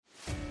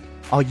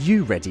Are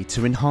you ready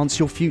to enhance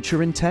your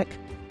future in tech?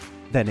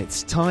 Then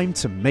it's time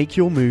to make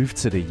your move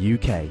to the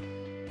UK,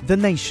 the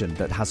nation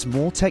that has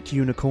more tech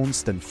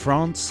unicorns than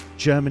France,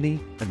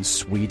 Germany and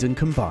Sweden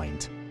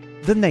combined.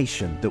 The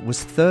nation that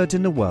was third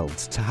in the world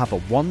to have a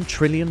 $1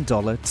 trillion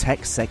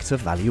tech sector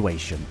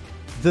valuation.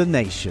 The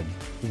nation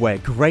where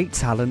great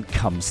talent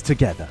comes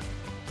together.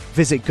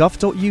 Visit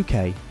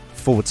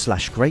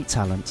gov.uk/great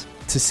talent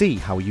to see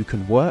how you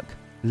can work,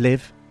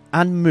 live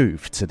and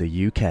move to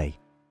the UK.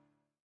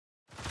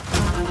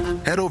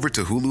 Head over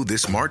to Hulu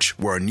this March,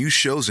 where our new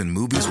shows and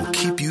movies will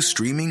keep you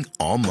streaming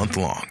all month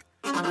long.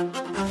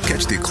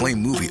 Catch the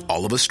acclaimed movie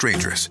All of Us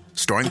Strangers,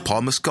 starring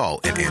Paul Mescal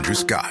and Andrew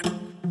Scott.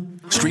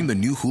 Stream the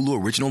new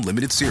Hulu original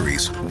limited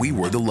series We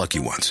Were the Lucky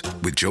Ones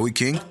with Joey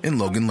King and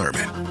Logan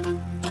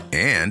Lerman.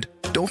 And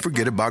don't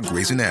forget about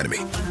Grey's Anatomy.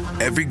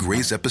 Every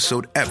Grey's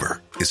episode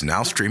ever is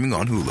now streaming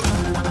on Hulu.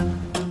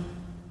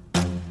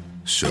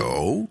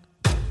 So,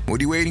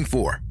 what are you waiting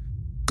for?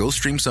 Go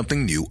stream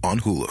something new on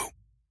Hulu.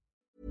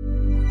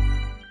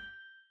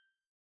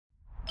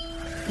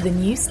 The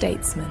New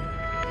Statesman.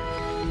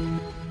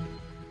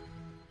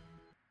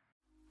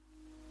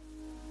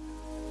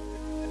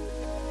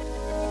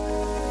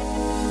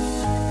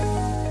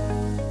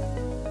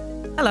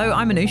 Hello,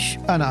 I'm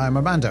Anoush. And I'm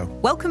Armando.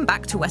 Welcome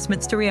back to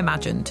Westminster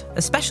Reimagined,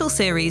 a special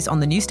series on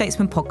the New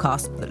Statesman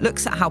podcast that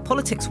looks at how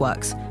politics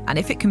works and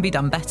if it can be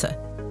done better.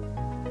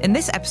 In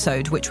this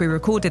episode, which we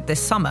recorded this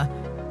summer,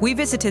 we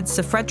visited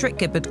Sir Frederick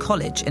Gibbard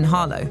College in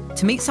Harlow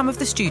to meet some of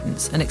the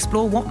students and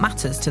explore what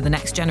matters to the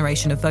next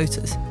generation of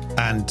voters.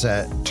 And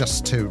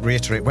just to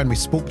reiterate, when we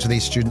spoke to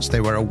these students, they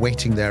were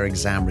awaiting their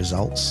exam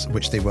results,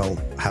 which they will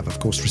have,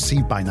 of course,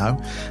 received by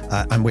now.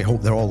 And we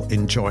hope they're all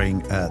enjoying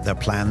their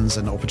plans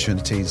and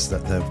opportunities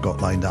that they've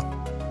got lined up.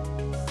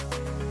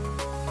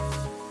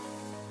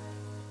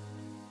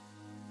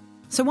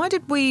 So why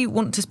did we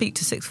want to speak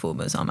to sixth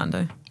formers,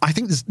 Armando? I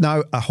think there's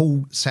now a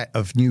whole set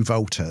of new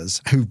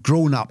voters who've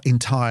grown up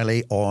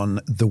entirely on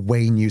the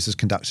way news is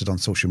conducted on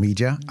social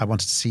media. I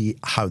wanted to see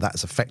how that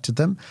has affected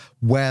them,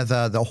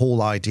 whether the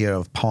whole idea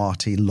of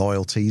party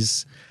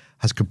loyalties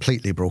has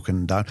completely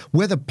broken down,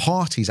 whether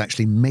parties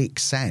actually make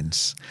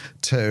sense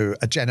to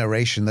a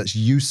generation that's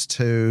used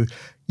to,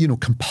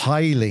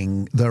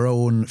 compiling their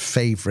own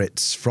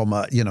favourites from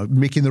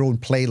making their own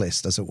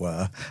playlist, as it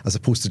were, as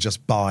opposed to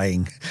just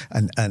buying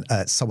and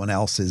someone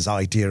else's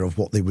idea of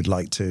what they would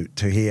like to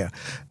hear,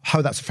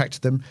 how that's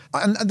affected them.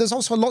 And there's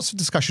also lots of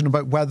discussion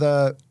about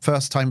whether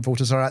first-time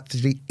voters are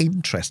actually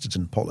interested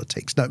in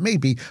politics. Now,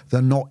 maybe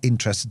they're not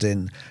interested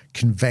in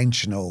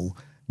conventional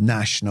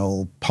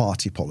national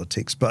party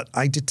politics, but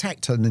I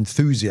detect an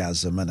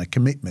enthusiasm and a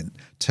commitment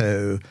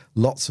to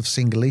lots of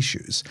single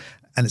issues.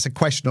 And it's a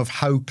question of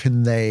how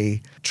can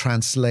they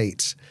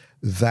translate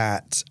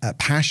that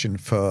passion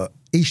for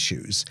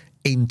issues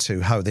into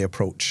how they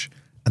approach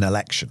an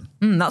election.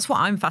 That's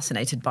what I'm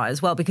fascinated by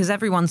as well, because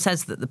everyone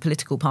says that the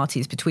political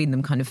parties between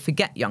them kind of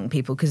forget young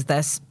people because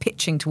they're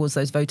pitching towards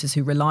those voters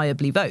who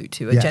reliably vote,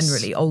 who are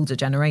generally older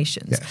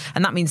generations. Yes.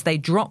 And that means they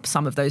drop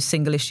some of those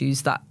single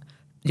issues that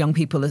young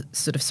people are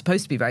sort of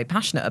supposed to be very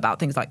passionate about,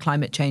 things like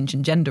climate change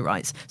and gender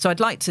rights. So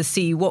I'd like to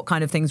see what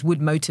kind of things would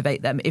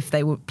motivate them if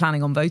they were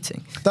planning on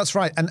voting. That's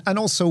right. And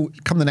also,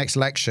 come the next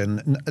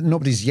election,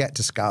 nobody's yet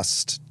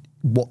discussed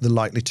what the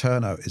likely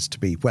turnout is to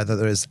be, whether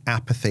there is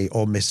apathy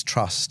or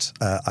mistrust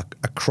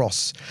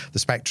across the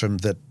spectrum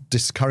that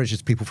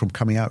discourages people from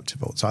coming out to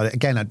vote. So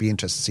again, I'd be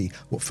interested to see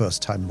what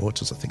first-time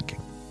voters are thinking.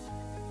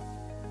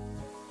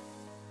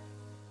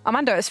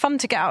 Armando, it's fun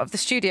to get out of the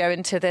studio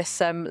into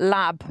this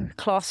lab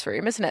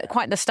classroom, isn't it?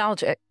 Quite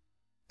nostalgic.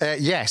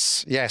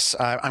 Yes.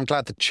 I'm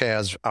glad the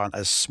chairs aren't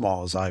as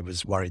small as I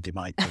was worried they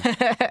might be.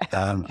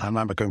 I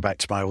remember going back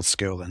to my old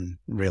school and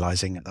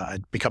realising that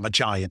I'd become a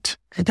giant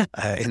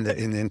in the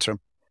interim.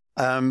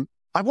 I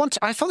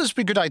thought this would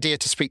be a good idea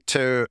to speak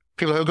to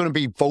people who are going to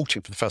be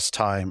voting for the first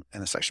time in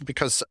this election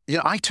because,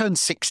 I turn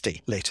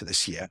 60 later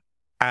this year,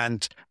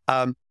 and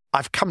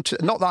I've come to,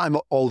 not that I'm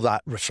all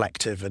that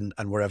reflective and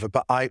wherever,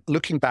 but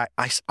looking back,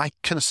 I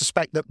kind of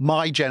suspect that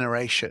my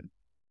generation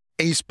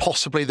is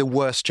possibly the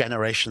worst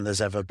generation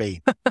there's ever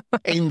been,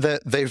 in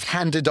that they've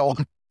handed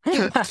on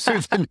to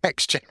the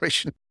next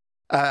generation,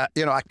 a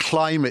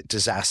climate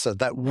disaster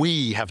that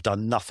we have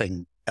done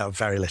nothing or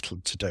very little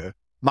to do.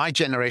 My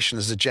generation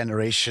is a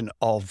generation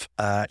of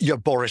your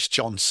Boris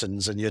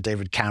Johnsons and your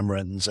David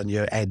Camerons and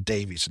your Ed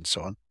Davies and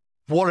so on.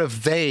 What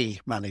have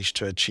they managed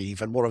to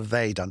achieve and what have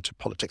they done to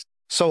politics?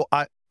 So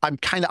I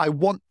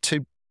want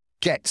to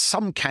get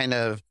some kind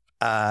of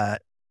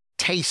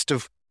taste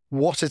of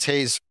what it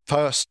is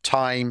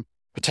first-time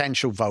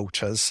potential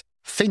voters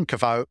think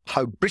about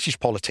how British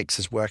politics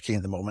is working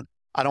at the moment,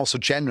 and also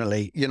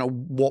generally,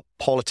 what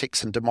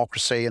politics and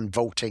democracy and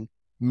voting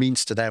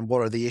means to them.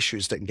 What are the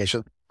issues that engage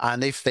them?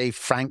 And if they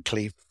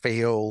frankly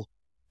feel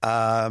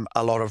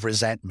a lot of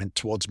resentment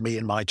towards me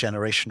and my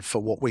generation for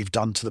what we've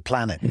done to the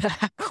planet.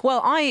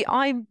 Well,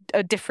 I'm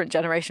a different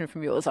generation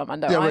from yours,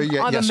 Armando.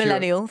 I'm a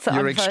millennial, so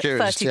I'm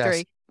 33.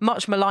 Yes.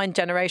 Much maligned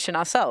generation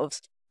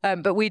ourselves.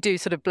 But we do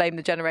sort of blame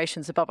the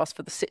generations above us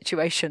for the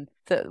situation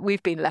that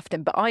we've been left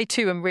in. But I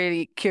too am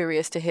really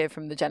curious to hear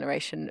from the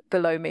generation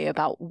below me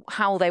about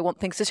how they want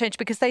things to change,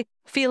 because they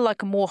feel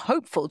like a more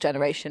hopeful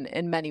generation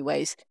in many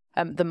ways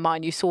than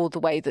mine. You saw the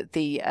way that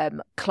the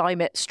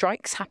climate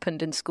strikes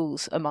happened in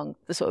schools among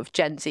the sort of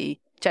Gen Z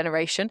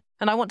generation.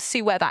 And I want to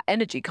see where that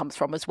energy comes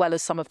from, as well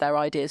as some of their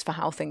ideas for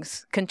how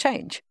things can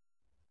change.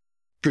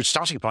 Good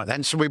starting point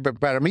then, so we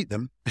better meet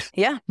them.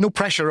 Yeah. No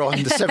pressure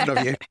on the 7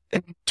 of you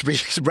to be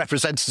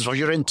representatives of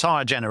your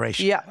entire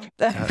generation. Yeah.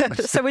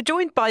 So we're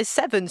joined by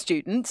 7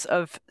 students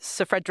of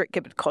Sir Frederick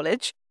Gibbard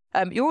College.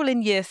 You're all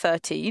in year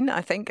 13, I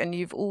think, and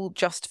you've all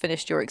just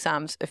finished your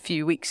exams a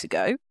few weeks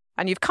ago.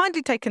 And you've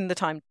kindly taken the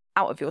time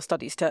out of your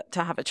studies to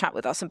have a chat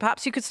with us. And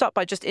perhaps you could start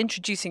by just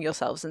introducing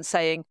yourselves and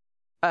saying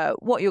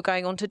what you're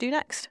going on to do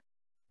next.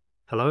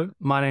 Hello,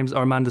 my name's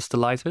Armandus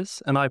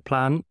Delightus, and I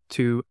plan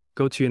to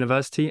go to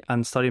university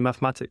and study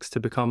mathematics to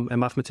become a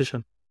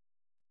mathematician.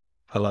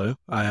 Hello,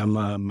 I am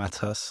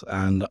Matas,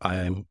 and I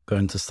am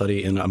going to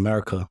study in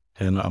America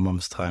in a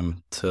month's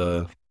time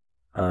to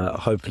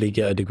hopefully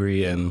get a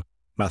degree in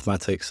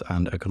mathematics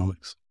and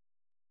economics.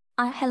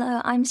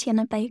 Hello, I'm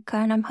Sienna Baker,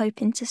 and I'm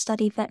hoping to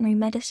study veterinary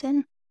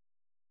medicine.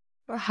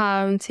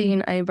 I'm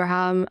Teen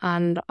Abraham,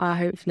 and I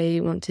hopefully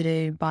want to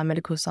do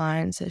biomedical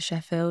science at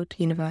Sheffield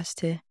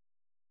University.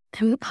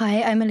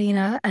 Hi, I'm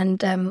Alina,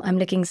 and I'm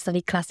looking to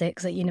study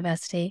classics at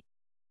university.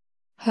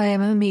 Hi,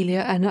 I'm Amelia,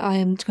 and I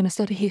am going to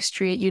study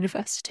history at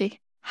university.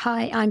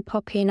 Hi, I'm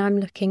Poppy, and I'm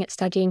looking at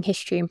studying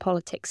history and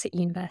politics at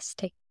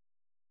university.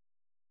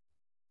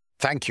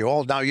 Thank you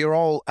all. Now, you're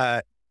all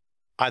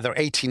either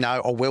 80 now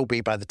or will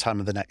be by the time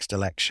of the next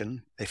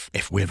election,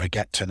 if we ever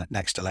get to the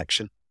next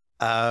election.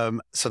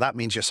 So that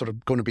means you're sort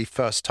of going to be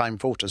first-time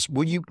voters.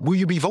 Will you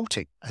be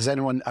voting? Has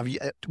anyone?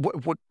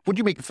 What do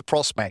you make of the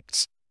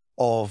prospects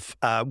of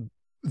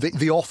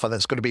the offer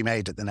that's going to be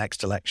made at the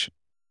next election?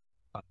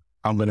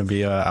 I'm going to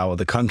be out of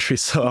the country,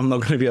 so I'm not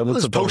going to be able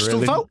to vote.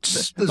 Postal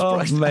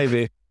votes.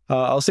 Maybe.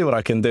 I'll see what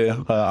I can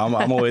do.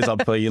 I'm always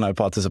up for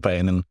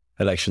participating in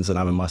elections and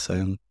having my say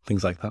and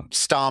things like that.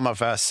 Starmer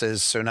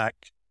versus Sunak,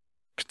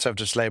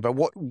 Conservatives, Labour.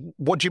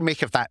 What do you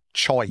make of that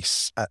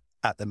choice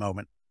at the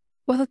moment?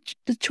 Well,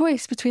 the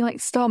choice between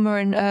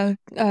Starmer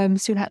and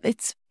Sunak,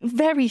 it's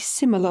very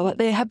similar. Like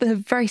they have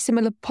very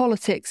similar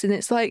politics, and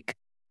it's like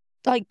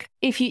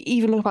if you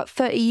even look about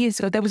 30 years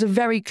ago, there was a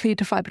very clear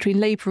divide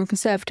between Labour and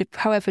Conservative.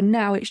 However,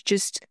 now it's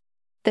just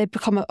they've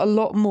become a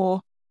lot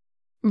more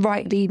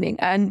right-leaning,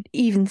 and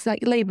even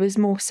Labour is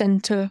more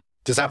centre.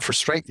 Does that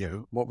frustrate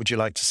you? What would you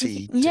like to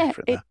see? Yeah,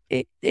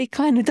 it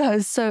kind of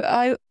does. So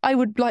I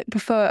would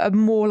prefer a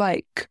more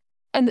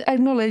and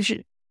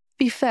acknowledge.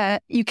 Be fair,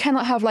 you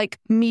cannot have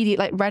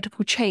immediate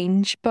radical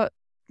change, but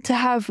to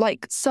have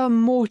some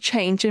more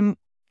change. And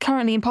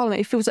currently in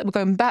Parliament, it feels like we're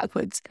going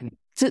backwards.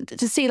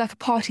 To see a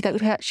party that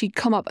would actually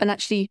come up and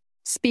actually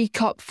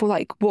speak up for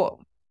what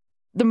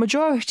the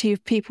majority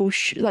of people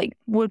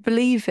would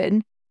believe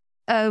in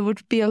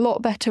would be a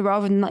lot better,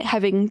 rather than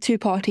having two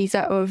parties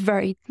that are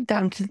very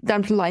down to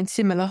the line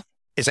similar.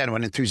 Is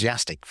anyone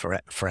enthusiastic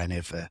for any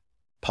of the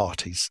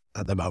parties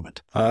at the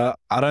moment? I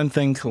don't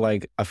think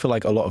I feel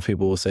like a lot of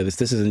people will say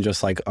this isn't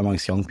just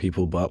amongst young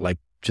people, but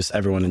just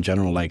everyone in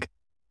general.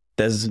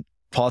 There's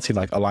party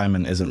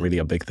alignment isn't really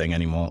a big thing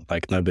anymore.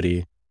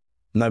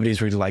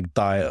 Nobody's really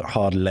die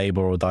hard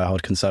Labour or die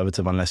hard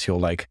Conservative unless you're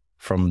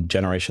from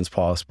generations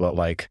past. But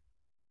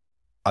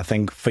I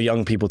think for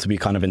young people to be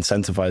kind of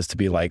incentivized to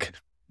be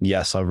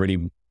yes, I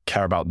really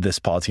care about this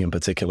party in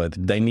particular,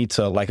 they need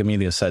to, like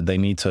Amelia said, they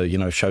need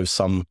to show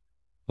some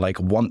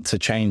want to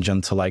change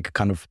and to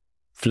kind of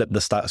flip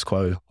the status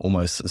quo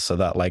almost, so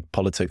that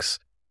politics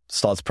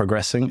starts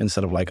progressing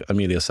instead of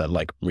Amelia said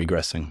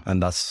regressing.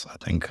 And that's, I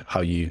think, how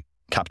you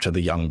capture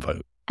the young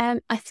vote. I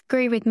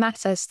agree with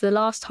Matas. The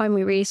last time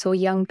we really saw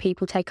young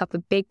people take up a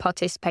big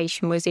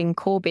participation was in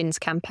Corbyn's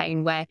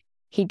campaign, where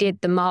he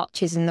did the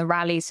marches and the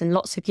rallies, and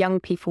lots of young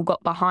people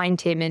got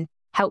behind him and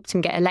helped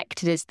him get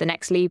elected as the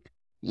next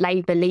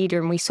Labour leader.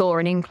 And we saw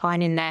an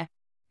incline in their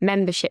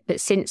membership,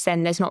 but since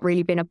then there's not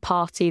really been a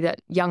party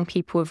that young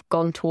people have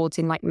gone towards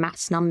in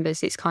mass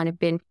numbers. It's kind of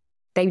been,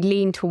 they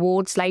lean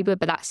towards Labour,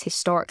 but that's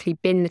historically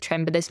been the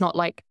trend, but there's not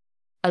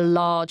a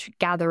large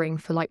gathering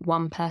for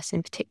one person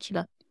in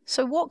particular.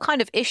 So what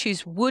kind of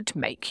issues would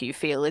make you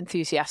feel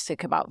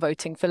enthusiastic about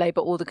voting for Labour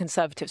or the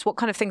Conservatives? What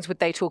kind of things would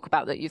they talk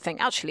about that you think,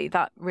 actually,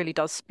 that really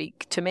does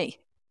speak to me?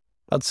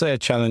 I'd say a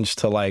challenge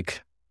to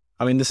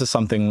this is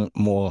something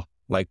more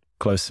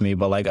close to me,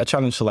 but a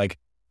challenge to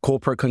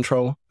corporate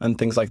control and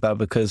things like that,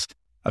 because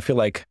I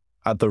feel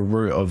at the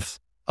root of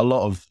a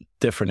lot of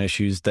different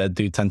issues, there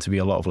do tend to be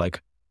a lot of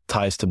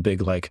ties to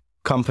big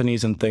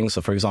companies and things.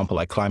 So for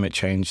example, climate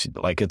change,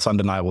 it's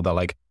undeniable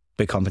that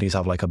big companies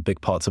have a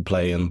big part to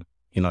play in,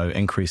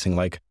 increasing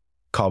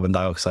carbon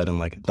dioxide in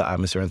the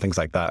atmosphere and things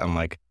like that.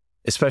 And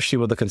especially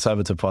with the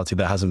Conservative Party,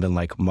 there hasn't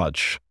been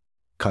much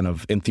kind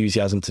of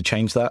enthusiasm to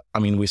change that. I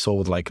mean, we saw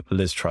with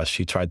Liz Truss,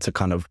 she tried to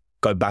kind of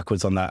go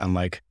backwards on that,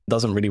 and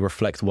doesn't really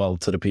reflect well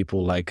to the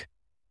people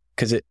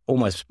because it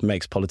almost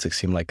makes politics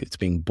seem like it's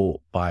being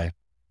bought by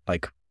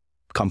like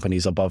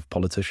companies above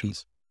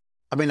politicians.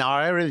 I mean,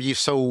 are you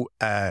so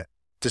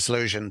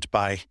disillusioned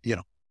by,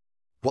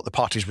 what the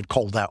parties would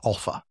call their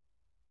offer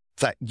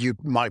that you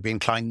might be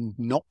inclined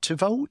not to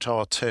vote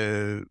or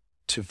to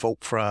vote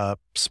for a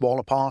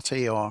smaller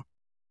party? Or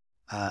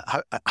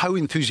how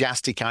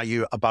enthusiastic are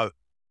you about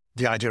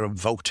the idea of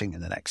voting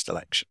in the next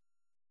election?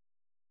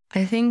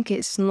 I think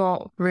it's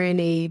not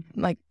really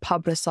like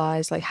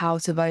publicized, like how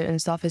to vote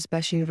and stuff,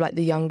 especially with like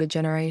the younger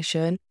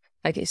generation.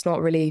 Like it's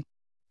not really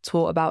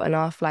taught about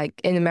enough.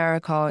 Like in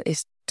America,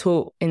 it's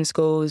taught in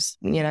schools,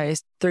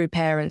 it's through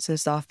parents and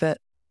stuff, but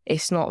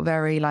it's not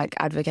very like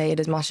advocated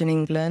as much in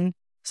England.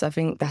 So I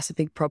think that's a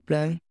big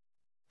problem.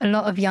 A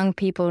lot of young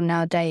people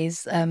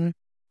nowadays,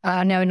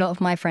 I know a lot of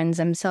my friends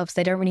themselves,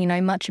 they don't really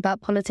know much about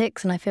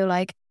politics. And I feel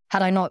like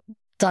had I not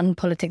done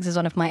politics as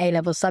one of my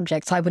A-level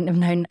subjects, I wouldn't have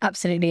known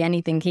absolutely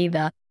anything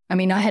either. I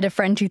mean, I had a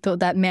friend who thought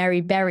that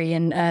Mary Berry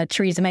and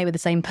Theresa May were the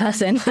same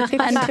person,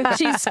 and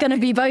she's going to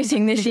be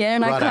voting this year,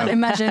 and I can't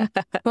imagine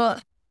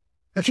what.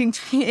 I think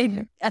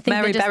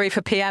Mary Berry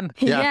for PM.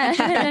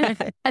 Yeah.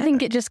 I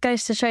think it just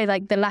goes to show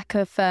like the lack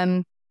of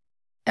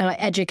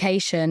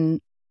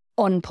education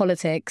on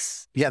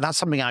politics. Yeah, that's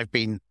something I've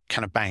been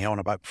kind of banging on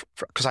about,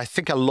 because I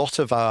think a lot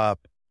of our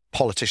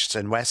politicians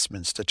in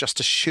Westminster just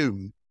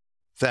assume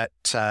that,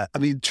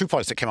 two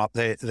points that came up,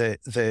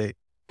 the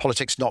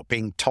politics not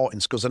being taught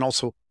in schools, and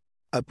also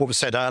what was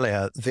said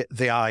earlier,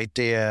 the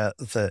idea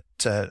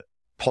that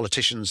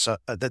politicians,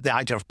 the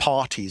idea of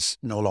parties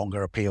no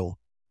longer appeal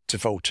to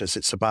voters.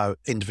 It's about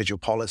individual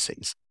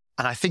policies.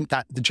 And I think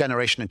that the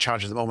generation in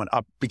charge at the moment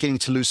are beginning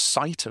to lose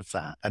sight of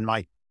that, and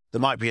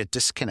there might be a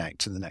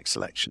disconnect in the next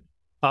election.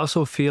 I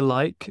also feel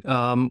like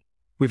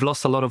we've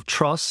lost a lot of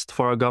trust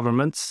for our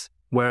governments,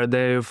 where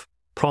they've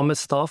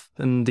promised stuff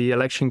in the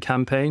election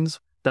campaigns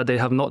that they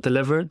have not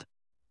delivered,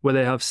 where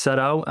they have set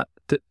out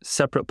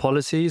separate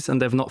policies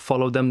and they've not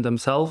followed them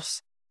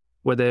themselves,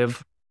 where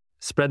they've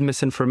spread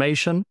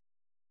misinformation,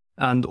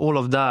 and all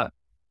of that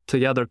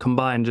together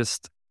combined,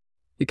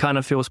 it kind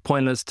of feels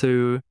pointless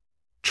to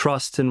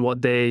trust in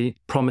what they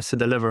promise to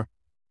deliver.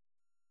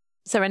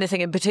 Is there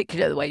anything in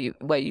particular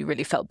where you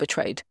really felt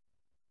betrayed?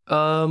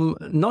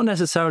 Not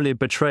necessarily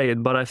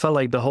betrayed, but I felt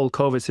like the whole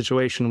COVID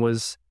situation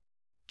was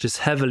just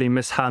heavily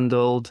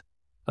mishandled.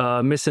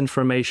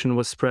 Misinformation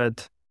was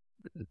spread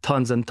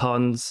tons and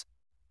tons.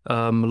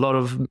 A lot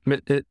of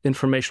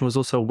information was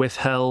also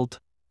withheld.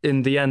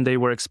 In the end, they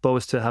were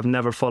exposed to have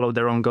never followed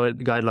their own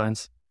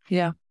guidelines.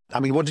 Yeah. I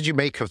mean, what did you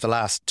make of the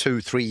last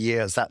 2-3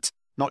 years? That's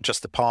not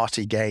just the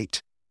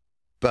Partygate,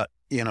 but,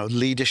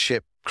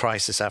 leadership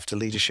crisis after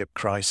leadership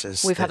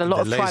crisis. We've had a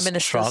lot of prime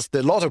ministers.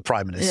 A lot of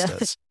prime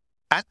ministers.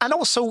 Yeah. And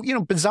also,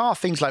 bizarre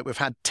things like we've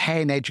had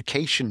 10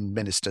 education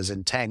ministers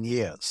in 10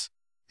 years.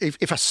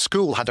 If a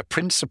school had a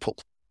principal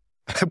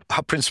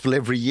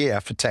every year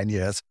for 10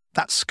 years,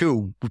 that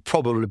school would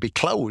probably be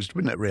closed,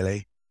 wouldn't it,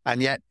 really?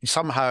 And yet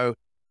somehow,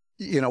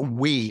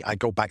 I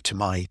go back to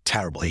my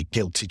terribly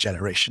guilty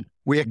generation.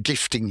 We are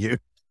gifting you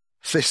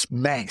this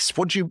mess.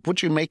 What do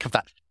you make of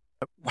that?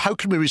 How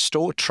can we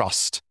restore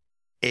trust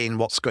in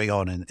what's going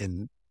on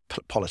in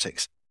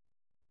politics?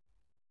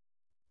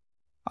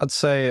 I'd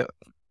say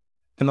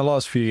in the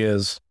last few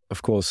years,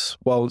 of course,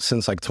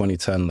 since like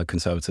 2010, the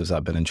Conservatives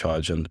have been in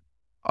charge, and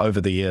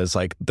over the years,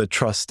 like the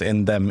trust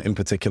in them in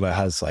particular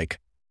has like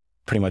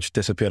pretty much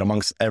disappeared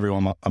amongst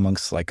everyone,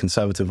 amongst like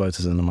Conservative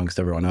voters and amongst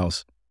everyone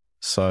else.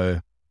 So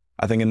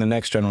I think in the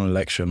next general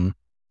election,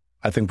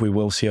 I think we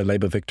will see a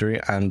Labour victory.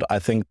 And I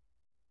think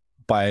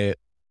by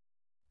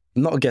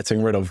not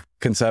getting rid of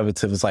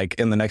Conservatives like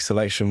in the next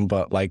election,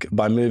 but like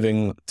by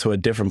moving to a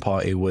different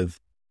party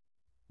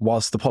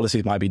whilst the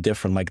policies might be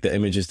different, like the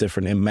image is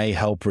different, it may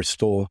help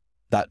restore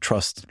that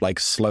trust like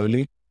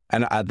slowly.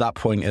 And at that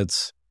point,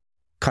 it's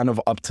kind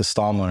of up to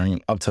Starmer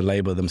and up to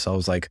Labour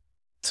themselves, like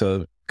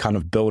to kind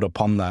of build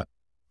upon that.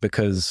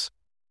 Because,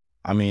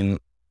 I mean,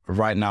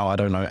 right now, I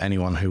don't know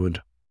anyone who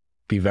would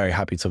be very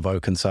happy to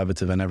vote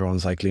Conservative, and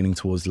everyone's like leaning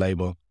towards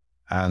Labour.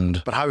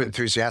 But how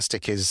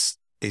enthusiastic is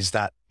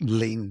that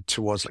lean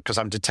towards, because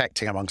I'm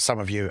detecting among some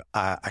of you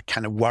a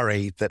kind of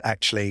worry that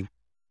actually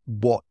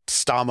what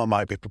Starmer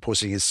might be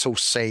proposing is so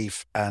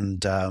safe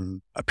and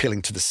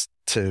appealing to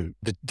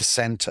the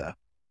centre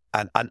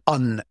and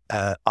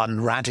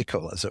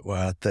unradical, as it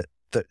were, that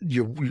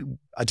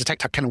I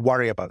detect a kind of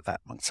worry about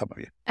that among some of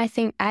you. I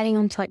think adding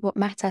on to like what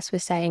Matas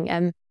was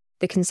saying,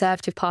 the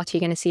Conservative Party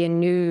are going to see a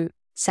new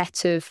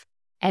set of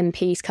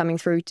MPs coming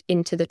through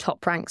into the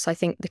top ranks. I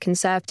think the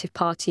Conservative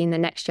Party in the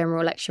next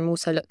general election will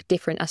also look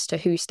different as to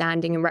who's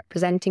standing and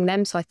representing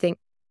them. So I think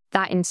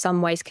that in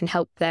some ways can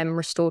help them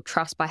restore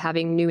trust by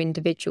having new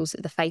individuals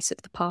at the face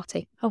of the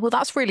party. Oh, well,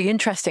 that's really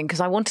interesting,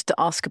 because I wanted to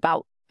ask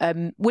about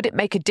would it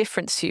make a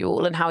difference to you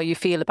all and how you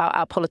feel about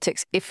our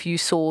politics if you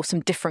saw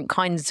some different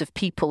kinds of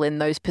people in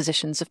those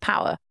positions of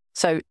power?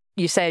 So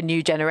you say a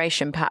new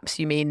generation, perhaps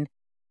you mean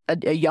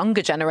a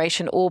younger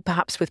generation, or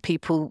perhaps with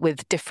people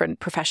with different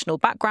professional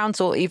backgrounds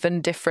or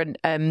even different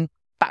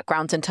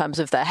backgrounds in terms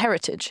of their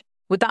heritage.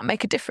 Would that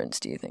make a difference,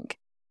 do you think?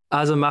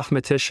 As a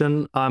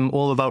mathematician, I'm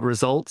all about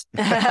results.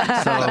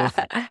 So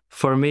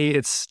for me,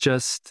 it's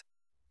just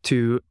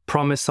to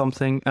promise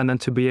something and then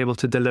to be able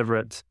to deliver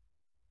it,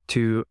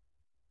 to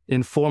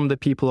inform the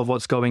people of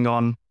what's going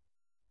on,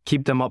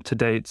 keep them up to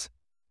date,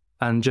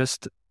 and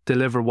just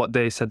deliver what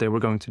they said they were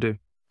going to do.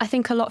 I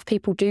think a lot of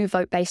people do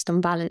vote based on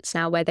balance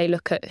now, where they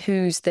look at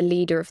who's the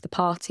leader of the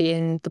party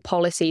and the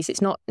policies.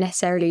 It's not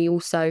necessarily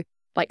also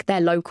like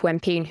their local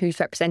MP and who's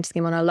representing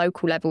them on a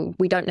local level.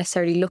 We don't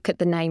necessarily look at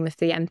the name of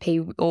the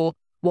MP or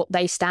what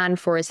they stand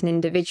for as an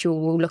individual.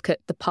 We'll look at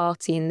the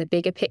party in the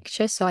bigger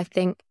picture. So I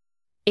think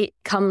it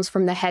comes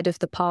from the head of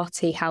the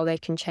party, how they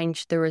can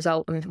change the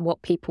result and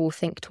what people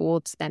think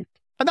towards them.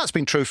 And that's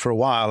been true for a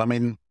while. I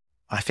mean,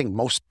 I think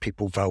most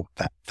people vote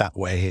that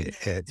way.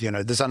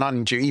 There's an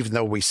undue, even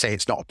though we say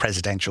it's not a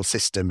presidential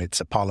system,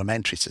 it's a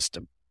parliamentary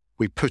system.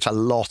 We put a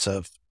lot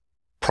of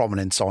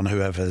prominence on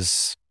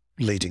whoever's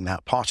leading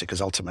that party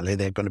because ultimately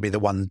they're going to be the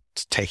one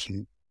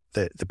taking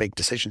the big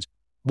decisions.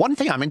 One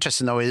thing I'm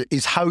interested in, though,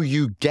 is how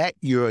you get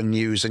your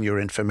news and your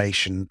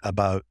information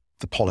about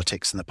the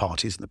politics and the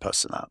parties and the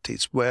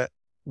personalities. Where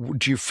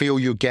do you feel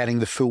you're getting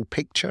the full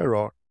picture,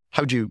 or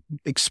how do you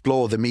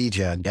explore the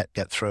media and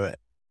get through it?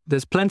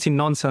 There's plenty of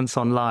nonsense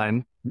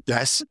online.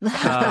 Yes.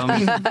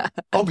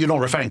 Oh, you're not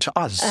referring to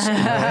us.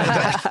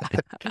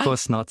 Of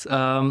course not.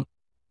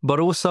 But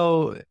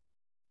also,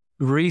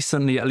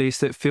 recently at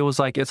least, it feels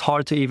like it's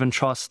hard to even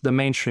trust the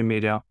mainstream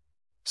media.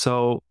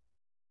 So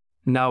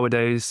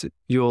nowadays,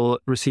 you'll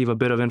receive a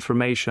bit of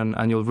information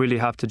and you'll really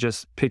have to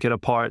just pick it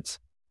apart,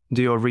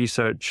 do your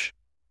research,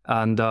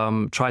 and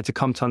try to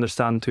come to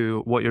understand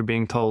to what you're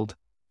being told.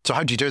 So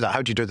how do you do that?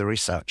 How do you do the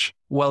research?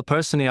 Well,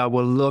 personally, I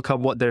will look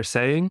up what they're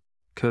saying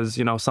because,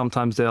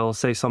 sometimes they'll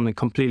say something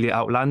completely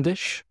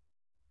outlandish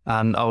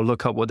and I'll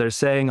look up what they're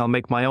saying. I'll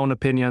make my own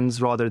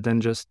opinions rather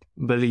than just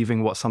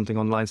believing what something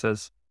online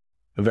says.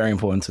 Very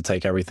important to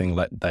take everything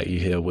that you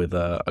hear with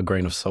a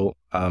grain of salt,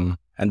 and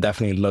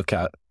definitely look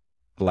at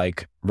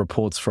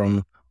reports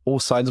from all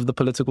sides of the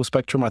political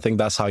spectrum. I think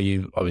that's how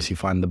you obviously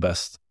find the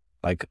best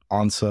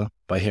answer,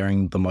 by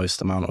hearing the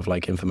most amount of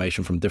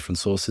information from different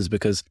sources,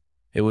 because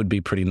it would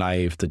be pretty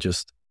naive to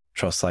just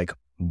trust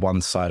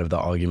one side of the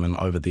argument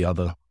over the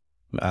other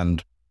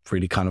and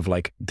really kind of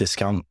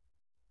discount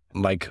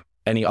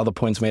any other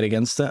points made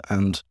against it.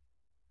 And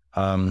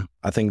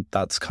I think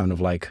that's kind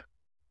of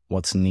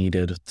what's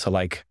needed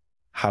to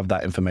have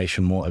that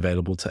information more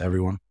available to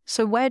everyone.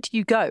 So where do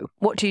you go?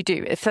 What do you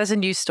do? If there's a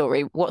news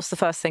story, what's the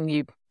first thing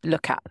you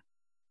look at?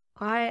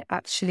 I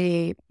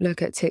actually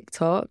look at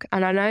TikTok,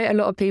 and I know a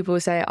lot of people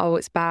say, oh,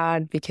 it's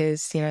bad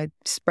because,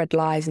 spread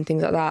lies and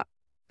things like that.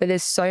 But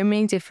there's so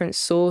many different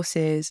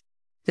sources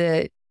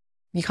that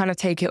you kind of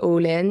take it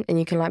all in and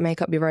you can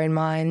make up your own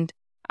mind.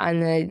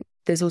 And then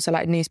there's also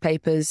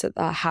newspapers that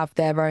have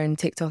their own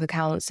TikTok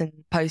accounts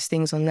and post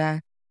things on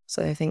there.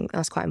 So I think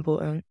that's quite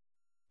important.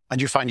 And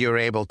you find you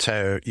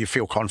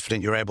feel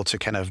confident you're able to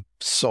kind of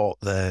sort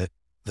the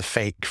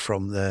fake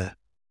from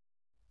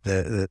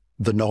the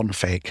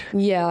non-fake?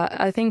 Yeah,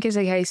 I think it's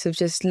a case of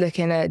just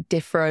looking at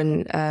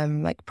different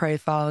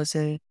profiles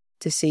and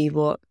to see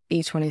what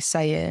each one is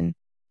saying.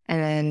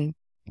 And then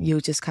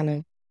you'll just kind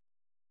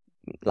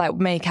of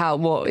make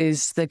out what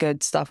is the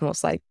good stuff and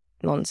what's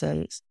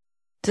nonsense.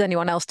 Does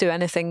anyone else do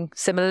anything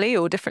similarly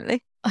or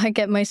differently? I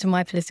get most of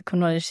my political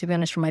knowledge, to be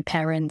honest, from my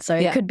parents. So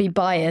it could be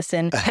bias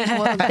and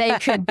they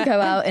could go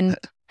out and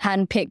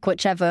handpick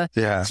whichever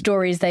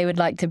stories they would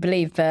like to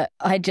believe. But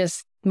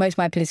most of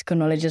my political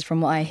knowledge is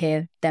from what I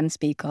hear them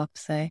speak of.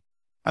 So.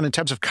 And in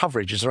terms of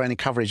coverage, is there any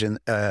coverage on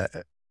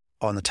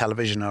the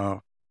television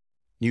or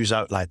news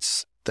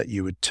outlets that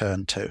you would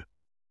turn to?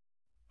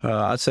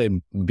 I'd say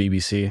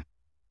BBC,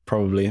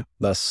 probably.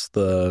 That's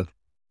the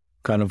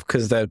kind of,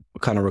 because they're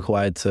kind of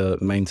required to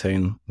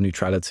maintain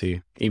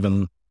neutrality,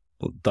 even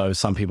though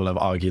some people have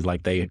argued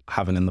they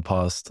haven't in the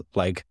past.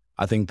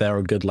 I think they're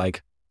a good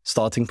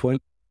starting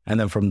point. And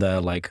then from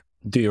there,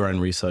 do your own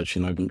research,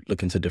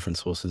 look into different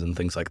sources and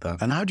things like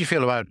that. And how do you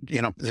feel about,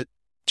 the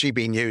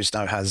GB News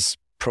now has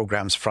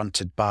programs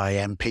fronted by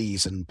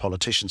MPs and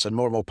politicians, and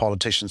more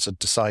politicians are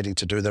deciding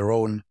to do their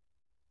own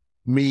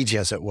media,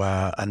 as it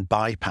were, and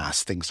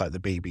bypass things like the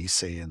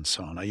BBC and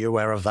so on. Are you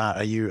aware of that?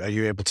 Are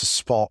you able to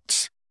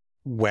spot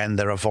when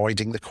they're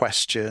avoiding the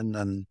question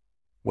and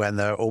when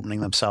they're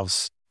opening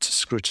themselves to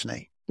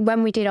scrutiny?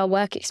 When we did our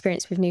work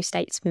experience with New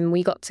Statesman,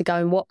 we got to go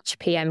and watch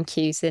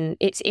PMQs, and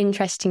it's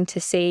interesting to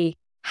see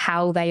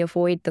how they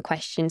avoid the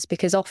questions,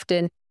 because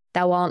often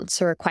they'll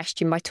answer a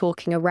question by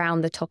talking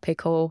around the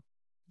topic. Or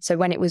so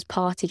when it was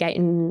Partygate,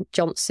 and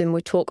Johnson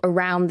would talk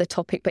around the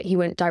topic, but he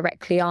wouldn't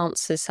directly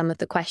answer some of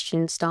the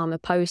questions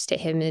Starmer posed to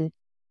him. And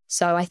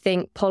so I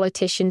think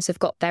politicians have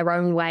got their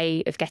own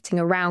way of getting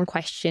around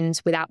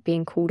questions without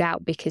being called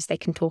out, because they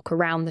can talk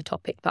around the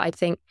topic. But I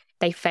think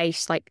they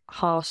face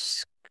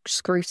harsh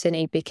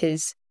scrutiny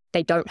because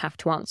they don't have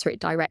to answer it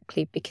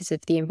directly because of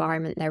the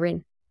environment they're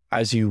in.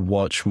 As you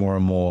watch more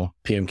and more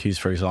PMQs,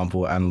 for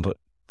example, and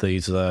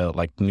these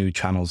new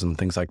channels and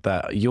things like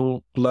that,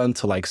 you'll learn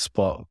to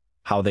spot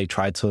how they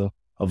try to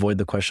avoid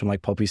the question,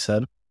 like Poppy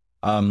said.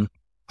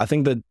 I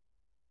think that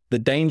the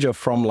danger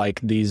from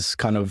like these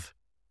kind of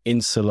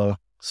insular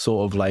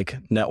sort of like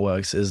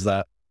networks is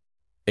that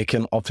it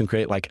can often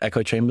create like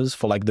echo chambers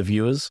for like the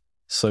viewers.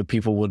 So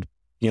people would,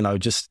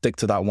 just stick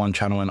to that one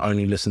channel and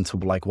only listen to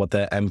like what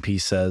their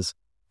MP says,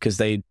 because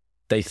they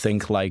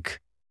think like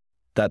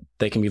that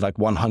they can be like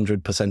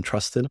 100%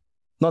 trusted.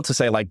 Not to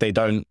say like they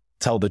don't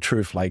tell the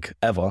truth like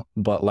ever,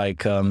 but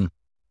like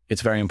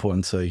it's very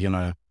important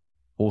to,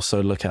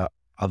 also look at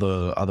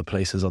other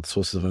places, other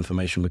sources of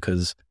information,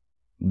 because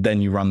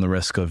then you run the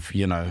risk of,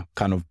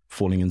 kind of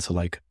falling into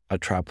like a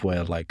trap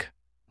where like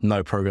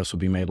no progress will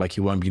be made, like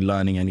you won't be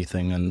learning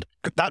anything. And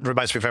that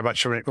reminds me very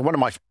much of one of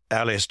my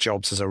earliest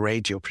jobs as a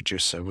radio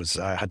producer was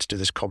I had to do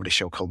this comedy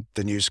show called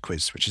The News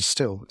Quiz, which is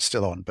still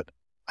on,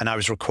 and I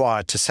was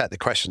required to set the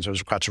questions. I was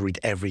required to read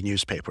every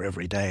newspaper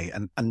every day.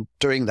 And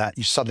doing that,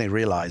 you suddenly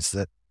realize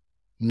that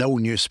no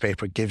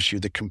newspaper gives you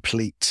the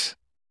complete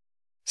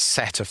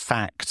set of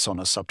facts on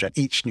a subject.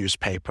 Each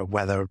newspaper,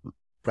 whether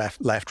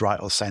left, right,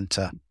 or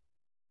centre,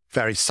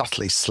 very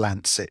subtly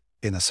slants it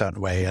in a certain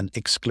way and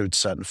excludes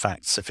certain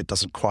facts if it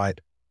doesn't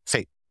quite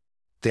fit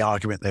the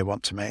argument they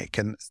want to make.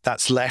 And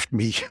that's left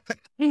me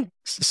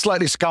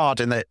slightly scarred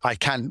in that I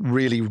can't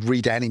really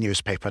read any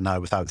newspaper now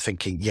without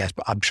thinking, yes,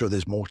 but I'm sure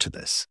there's more to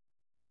this.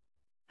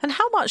 And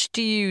how much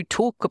do you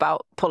talk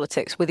about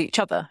politics with each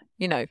other?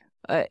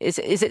 Is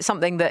it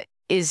something that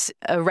is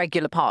a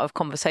regular part of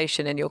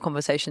conversation in your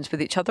conversations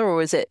with each other,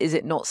 or is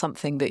it not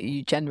something that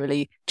you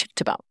generally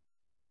chat about?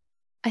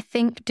 I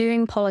think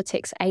doing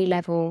politics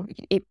A-level,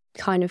 it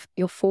kind of,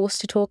 you're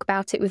forced to talk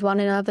about it with one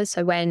another.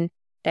 So when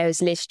there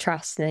was Liz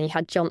Truss, and then you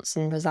had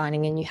Johnson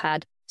resigning, and you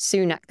had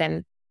Sunak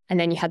then, and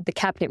then you had the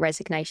cabinet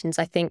resignations,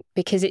 I think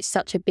because it's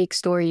such a big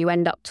story, you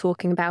end up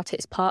talking about it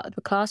as part of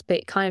the class. But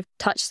it kind of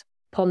touched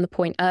upon the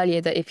point earlier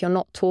that if you're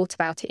not taught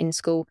about it in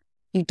school,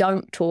 you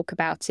don't talk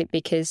about it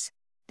because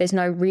there's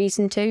no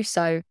reason to.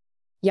 So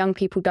young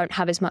people don't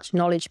have as much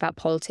knowledge about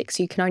politics.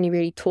 So you can only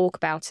really talk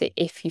about it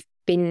if you've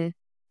been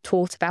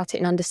taught about it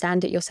and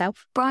understand it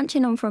yourself.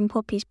 Branching on from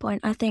Poppy's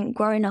point, I think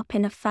growing up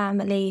in a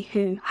family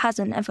who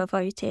hasn't ever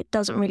voted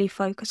doesn't really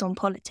focus on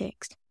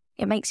politics.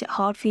 It makes it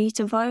hard for you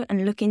to vote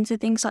and look into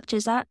things such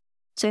as that.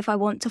 So if I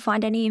want to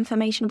find any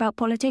information about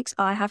politics,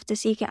 I have to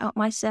seek it out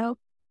myself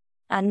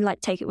and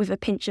like take it with a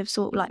pinch of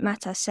salt, like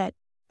Matas said,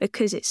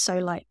 because it's so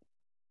like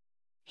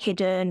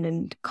hidden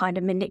and kind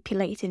of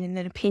manipulated in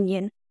an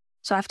opinion.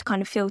 So I have to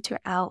kind of filter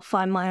it out,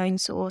 find my own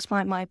source,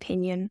 find my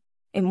opinion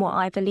in what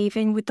I believe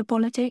in with the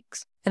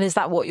politics. And is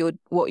that what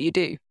you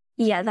do?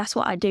 Yeah, that's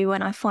what I do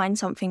when I find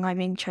something I'm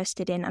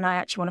interested in and I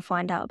actually want to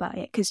find out about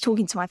it. Because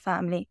talking to my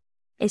family,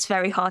 it's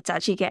very hard to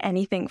actually get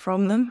anything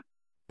from them.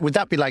 Would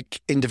that be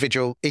like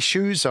individual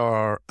issues,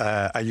 or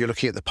are you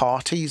looking at the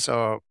parties,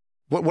 or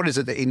what is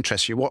it that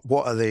interests you?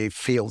 What are the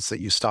fields that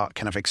you start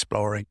kind of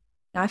exploring?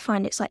 I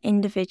find it's like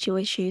individual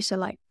issues, so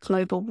like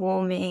global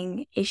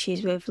warming,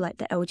 issues with like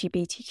the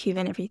LGBTQ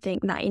and everything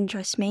that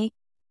interests me,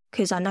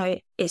 because I know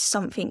it's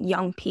something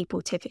young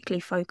people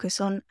typically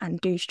focus on and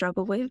do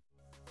struggle with.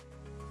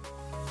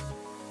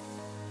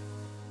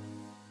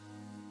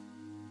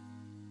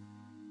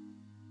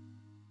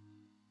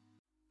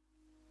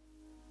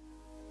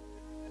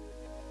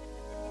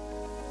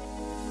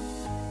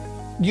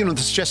 The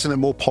suggestion that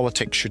more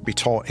politics should be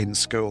taught in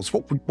schools.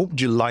 What would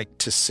you like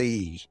to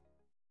see?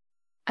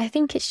 I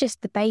think it's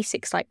just the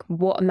basics, like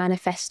what a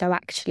manifesto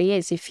actually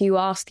is. If you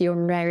ask the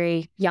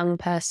ordinary young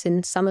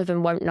person, some of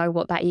them won't know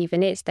what that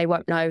even is. They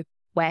won't know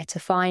where to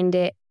find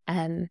it,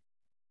 and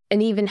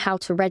even how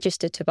to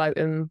register to vote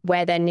and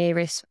where their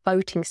nearest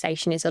voting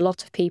station is. A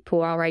lot of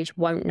people our age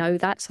won't know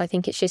that. So I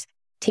think it's just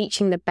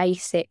teaching the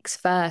basics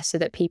first so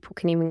that people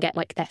can even get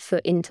like their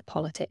foot into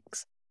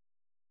politics.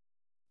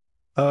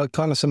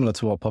 Kind of similar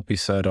to what Poppy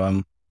said.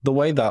 The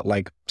way that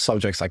like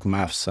subjects like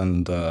maths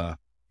and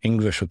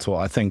English are taught,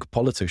 I think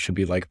politics should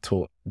be like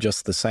taught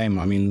just the same.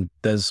 I mean,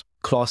 there's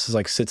classes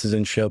like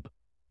citizenship,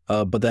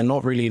 but they're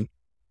not really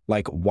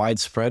like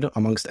widespread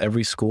amongst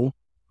every school.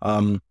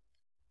 And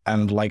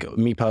like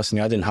me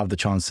personally, I didn't have the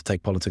chance to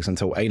take politics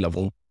until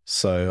A-level.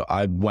 So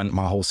I went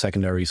my whole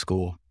secondary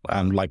school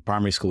and like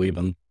primary school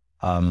even,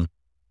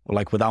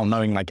 like without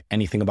knowing like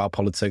anything about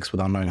politics,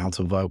 without knowing how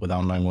to vote,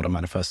 without knowing what a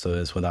manifesto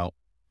is, without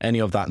any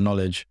of that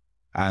knowledge.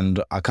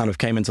 And I kind of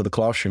came into the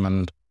classroom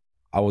and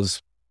I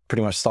was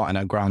pretty much starting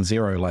at ground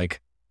zero.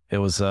 Like it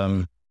was,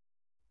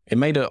 it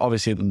made it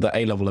obviously the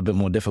A-level a bit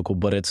more difficult,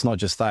 but it's not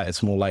just that.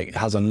 It's more like it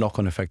has a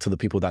knock-on effect to the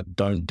people that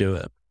don't do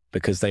it,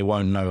 because they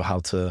won't know how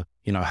to,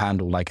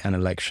 handle like an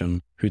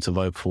election, who to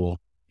vote for,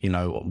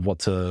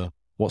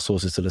 what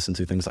sources to listen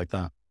to, things like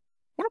that.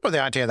 What about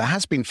the idea that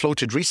has been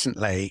floated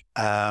recently?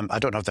 I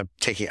don't know if they're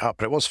taking it up,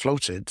 but it was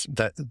floated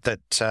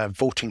that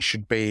voting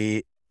should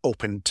be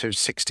open to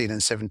 16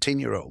 and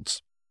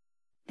 17-year-olds.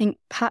 I think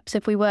perhaps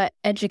if we were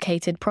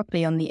educated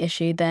properly on the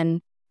issue,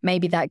 then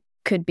maybe that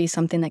could be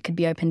something that could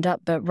be opened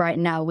up. But right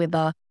now, with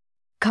our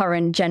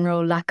current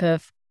general lack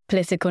of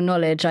political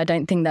knowledge, I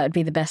don't think that would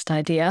be the best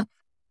idea.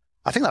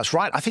 I think that's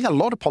right. I think a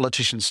lot of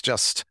politicians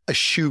just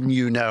assume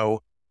you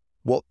know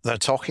what they're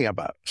talking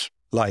about.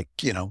 Like,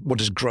 what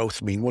does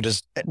growth mean?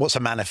 What's a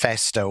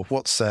manifesto?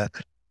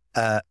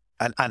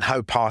 And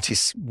how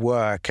parties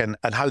work and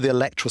how the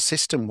electoral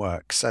system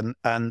works.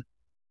 And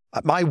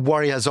my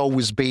worry has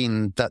always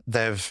been that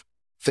they've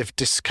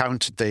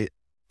discounted the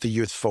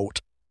youth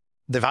vote.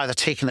 They've either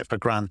taken it for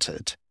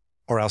granted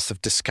or else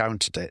they've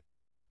discounted it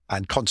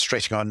and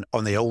concentrating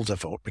on the older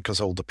vote, because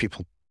older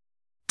people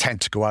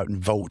tend to go out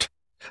and vote.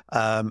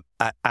 And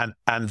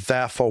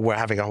therefore we're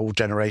having a whole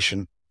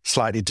generation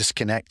slightly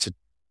disconnected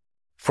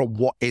from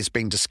what is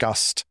being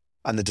discussed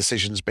and the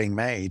decisions being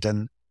made.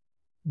 And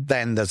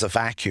then there's a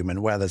vacuum,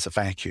 and where there's a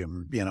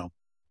vacuum,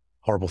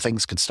 horrible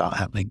things can start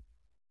happening.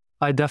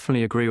 I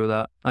definitely agree with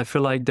that. I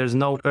feel like there's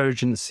no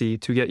urgency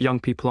to get young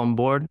people on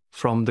board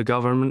from the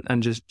government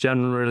and just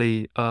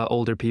generally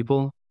older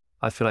people.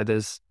 I feel like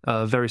there's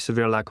a very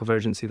severe lack of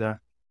urgency there.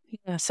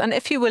 Yes, and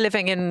if you were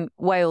living in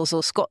Wales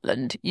or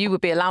Scotland, you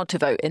would be allowed to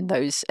vote in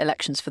those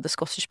elections for the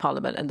Scottish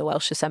Parliament and the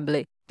Welsh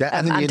Assembly. Yeah,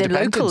 and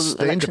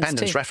the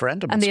independence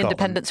referendum. And the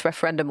independence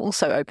referendum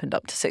also opened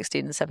up to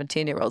 16 and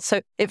 17-year-olds.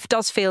 So it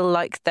does feel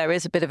like there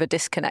is a bit of a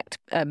disconnect.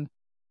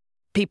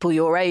 People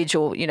your age,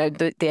 or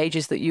the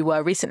ages that you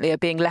were recently, are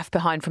being left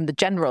behind from the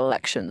general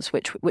elections,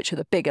 which are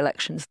the big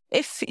elections.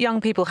 If young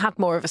people had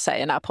more of a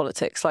say in our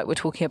politics, like we're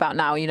talking about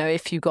now,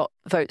 if you got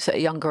votes at a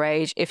younger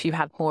age, if you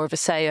had more of a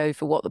say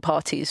over what the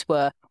parties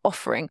were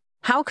offering,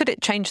 how could it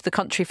change the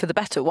country for the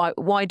better?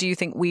 Why do you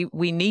think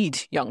we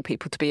need young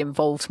people to be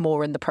involved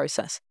more in the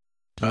process?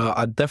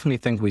 I definitely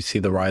think we see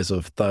the rise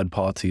of third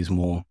parties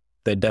more.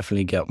 They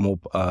definitely get more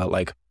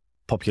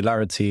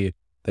popularity.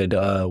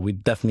 We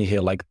definitely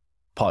hear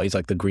parties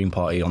like the Green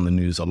Party on the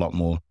news a lot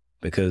more,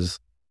 because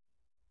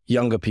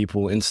younger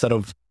people, instead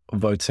of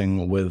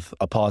voting with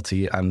a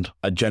party and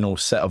a general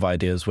set of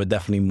ideas, we're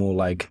definitely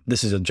more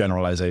this is a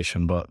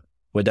generalization, but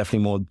we're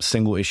definitely more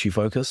single issue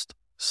focused.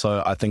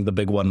 So I think the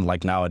big one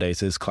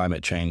nowadays is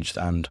climate change.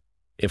 And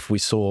if we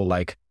saw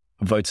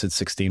votes at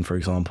 16, for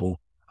example,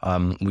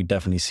 we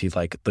definitely see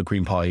the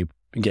Green Party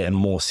getting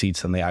more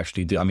seats than they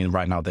actually do. I mean,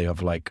 right now they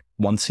have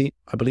 1 seat,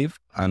 I believe.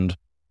 And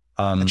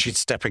she's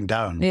stepping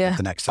down at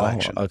the next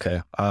election. Oh,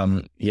 okay.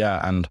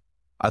 And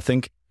I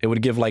think it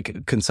would give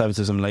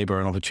Conservatives and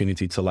Labour an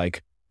opportunity to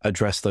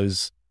address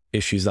those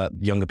issues that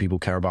younger people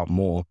care about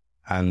more.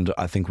 And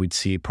I think we'd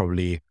see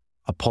probably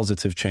a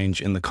positive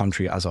change in the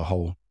country as a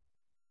whole.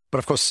 But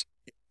of course,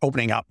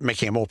 opening up,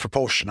 making it more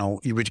proportional,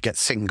 you would get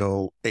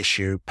single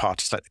issue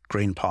parties like the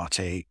Green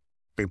Party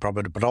being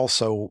prominent, but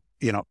also,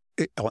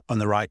 on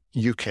the right,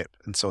 UKIP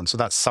and so on. So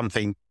that's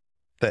something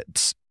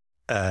that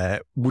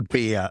would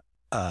be a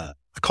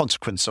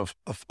consequence of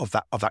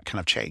that kind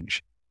of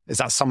change. Is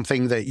that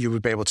something that you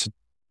would be able to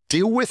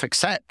deal with,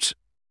 accept?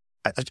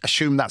 I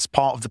assume that's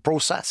part of the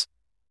process?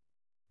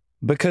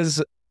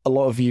 Because a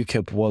lot of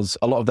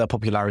their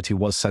popularity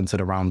was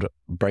centered around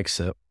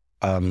Brexit.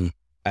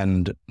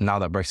 And now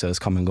that Brexit has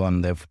come and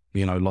gone, they've,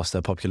 lost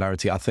their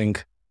popularity. I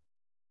think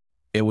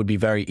it would be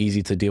very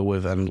easy to deal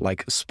with and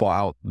spot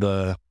out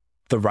the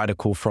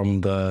radical from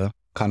the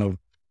kind of,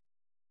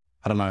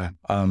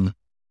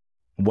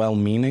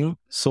 well-meaning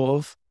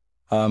sort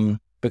of.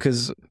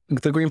 Because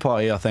the Green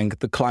Party, I think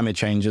the climate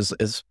change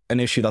is an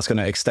issue that's going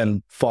to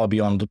extend far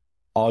beyond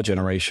our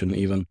generation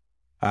even.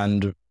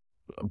 And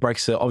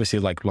Brexit, obviously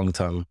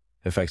long-term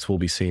effects will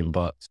be seen,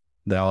 but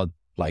they are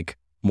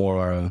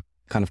more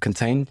kind of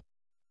contained.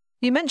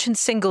 You mentioned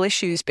single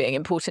issues being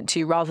important to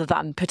you rather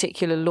than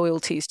particular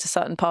loyalties to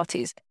certain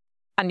parties.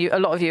 And a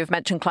lot of you have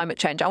mentioned climate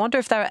change. I wonder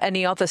if there are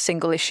any other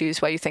single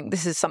issues where you think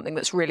this is something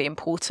that's really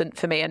important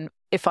for me, and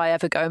if I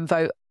ever go and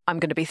vote, I'm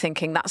going to be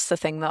thinking that's the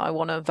thing that I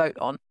want to vote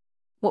on.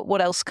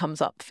 What else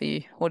comes up for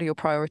you? What are your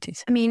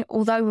priorities? I mean,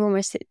 although we're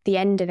almost at the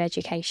end of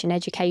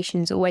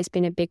education's always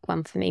been a big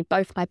one for me.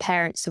 Both my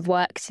parents have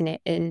worked in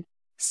it, and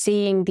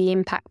seeing the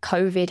impact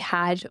COVID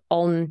had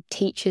on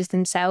teachers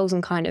themselves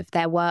and kind of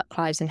their work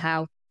lives and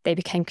how they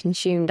became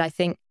consumed, I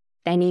think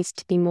there needs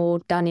to be more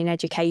done in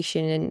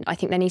education, and I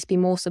think there needs to be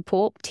more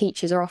support.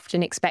 Teachers are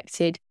often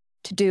expected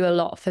to do a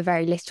lot for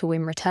very little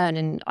in return,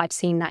 and I've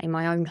seen that in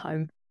my own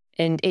home.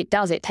 And it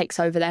takes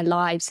over their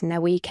lives and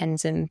their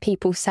weekends, and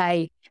people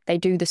say they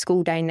do the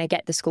school day and they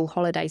get the school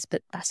holidays,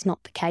 but that's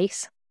not the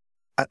case.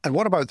 And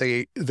what about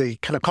the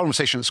kind of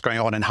conversation that's going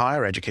on in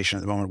higher education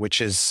at the moment,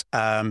 which is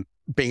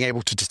being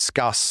able to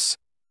discuss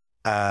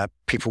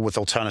people with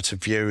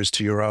alternative views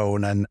to your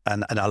own and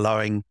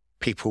allowing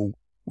people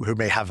who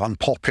may have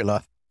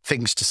unpopular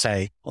things to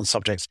say on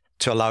subjects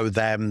to allow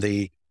them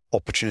the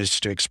opportunity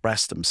to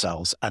express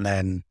themselves and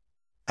then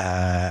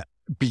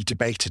be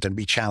debated and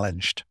be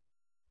challenged?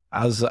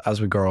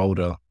 As we grow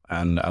older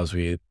and as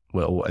we're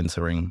all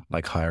entering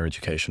higher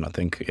education, I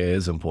think it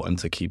is important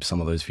to keep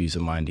some of those views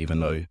in mind, even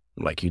though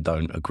you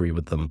don't agree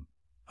with them.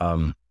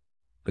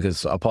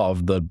 Because a part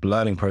of the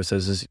learning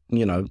process is,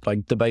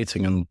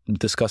 debating and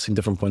discussing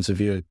different points of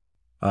view.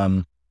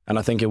 And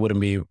I think it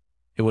wouldn't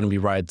be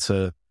right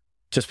to,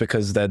 just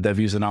because their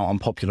views are now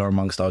unpopular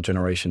amongst our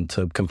generation,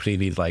 to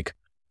completely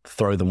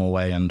throw them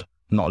away and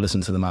not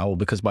listen to them at all.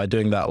 Because by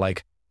doing that,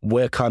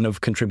 we're kind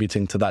of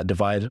contributing to that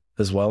divide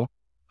as well.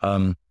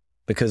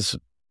 Because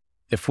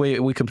if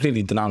we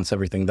completely denounce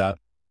everything that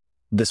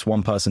this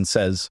one person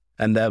says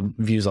and their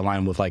views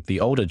align with like the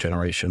older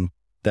generation,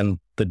 then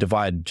the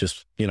divide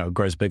just,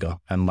 grows bigger.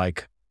 And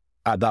like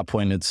at that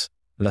point, it's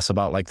less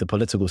about like the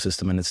political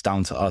system and it's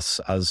down to us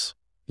as,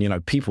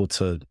 people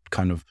to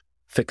kind of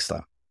fix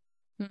that.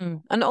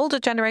 And older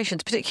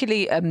generations,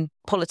 particularly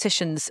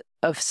politicians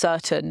of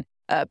certain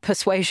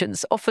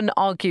persuasions, often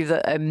argue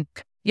that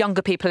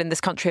younger people in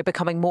this country are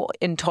becoming more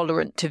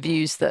intolerant to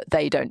views that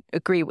they don't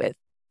agree with,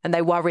 and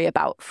they worry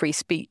about free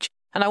speech.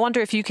 And I wonder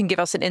if you can give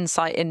us an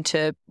insight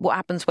into what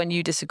happens when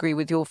you disagree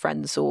with your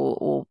friends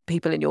or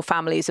people in your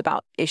families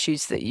about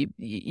issues that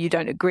you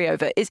don't agree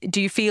over.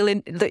 Do you feel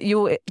that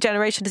your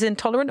generation is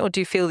intolerant, or do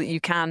you feel that you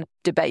can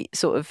debate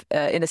sort of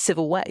in a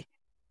civil way?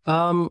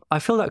 I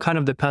feel that kind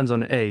of depends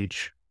on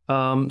age.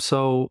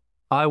 So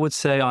I would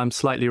say I'm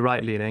slightly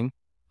right-leaning.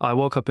 I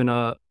woke up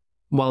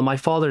my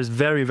father is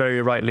very,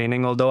 very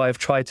right-leaning, although I've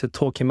tried to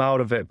talk him out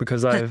of it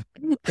because it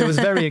was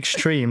very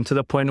extreme to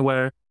the point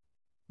where,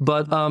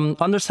 but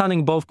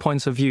understanding both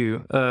points of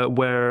view,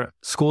 where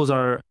schools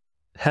are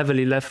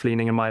heavily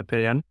left-leaning, in my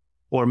opinion,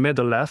 or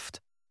middle left,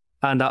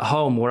 and at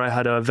home where I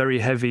had a very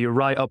heavy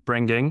right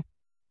upbringing,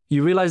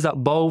 you realize that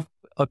both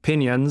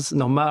opinions,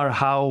 no matter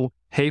how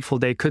hateful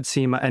they could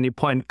seem at any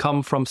point,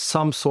 come from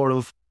some sort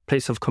of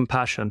place of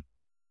compassion.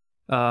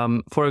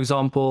 For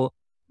example,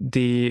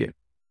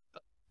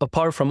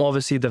 apart from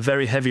obviously the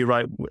very heavy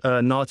right,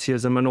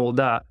 Nazism and all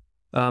that,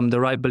 the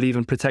right believe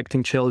in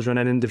protecting children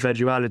and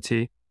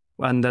individuality,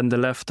 and then the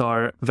left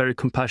are very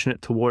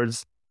compassionate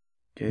towards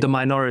the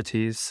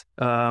minorities.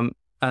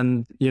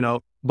 And,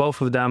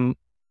 both of them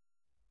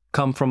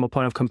come from a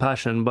point of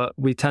compassion, but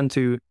we tend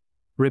to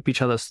rip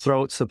each other's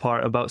throats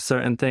apart about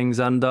certain things.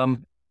 And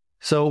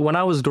so when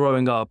I was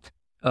growing up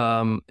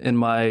in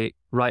my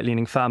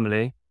right-leaning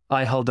family,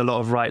 I held a lot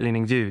of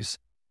right-leaning views.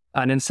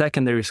 And in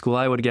secondary school,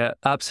 I would get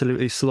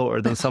absolutely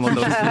slaughtered on some of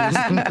those views.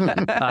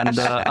 And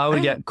I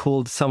would get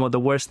called some of the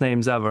worst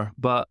names ever.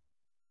 But,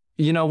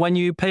 when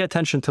you pay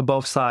attention to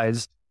both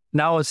sides,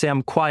 now I would say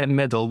I'm quiet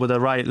middle with a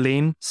right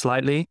lean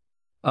slightly.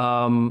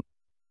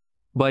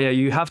 But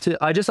yeah,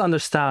 I just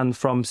understand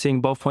from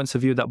seeing both points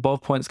of view that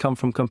both points come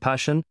from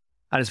compassion.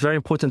 And it's very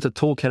important to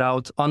talk it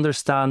out,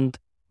 understand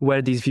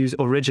where these views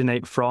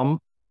originate from,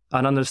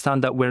 and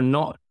understand that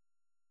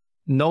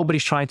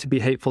nobody's trying to be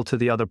hateful to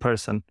the other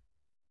person.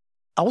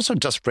 I also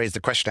just raised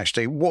the question,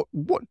 actually, what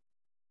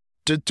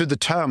do the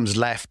terms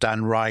left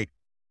and right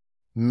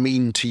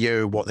mean to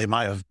you, what they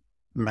might have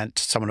meant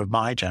to someone of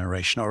my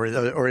generation,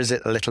 or is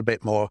it a little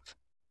bit more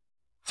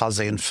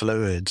fuzzy and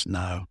fluid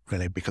now,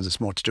 really, because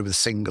it's more to do with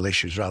single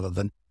issues rather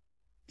than...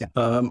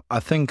 Yeah. I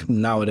think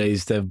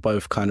nowadays they've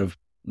both kind of,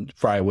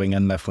 right wing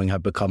and left wing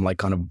have become like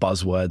kind of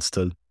buzzwords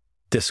to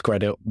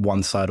discredit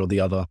one side or the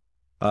other.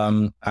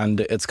 And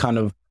it's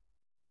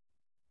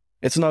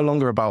no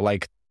longer about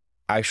like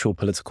actual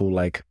political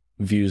like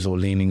views or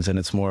leanings, and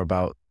it's more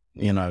about,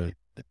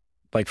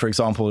 like, for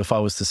example, if I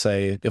was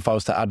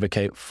to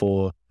advocate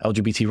for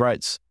LGBT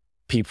rights,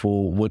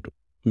 people would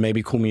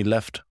maybe call me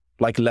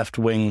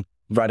left-wing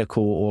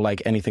radical or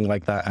like anything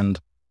like that. And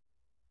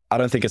I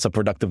don't think it's a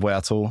productive way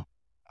at all.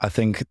 I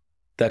think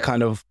they're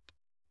kind of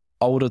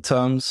older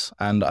terms.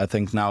 And I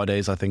think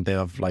nowadays, they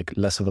have like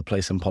less of a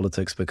place in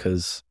politics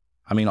because,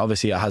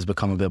 obviously it has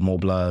become a bit more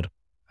blurred.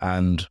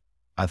 And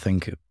I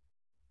think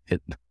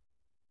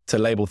to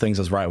label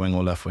things as right-wing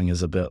or left-wing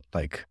is a bit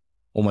like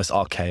almost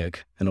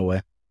archaic in a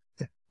way.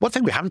 One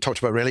thing we haven't talked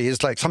about really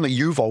is like something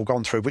you've all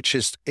gone through, which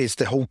is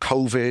the whole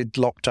COVID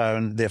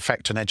lockdown, the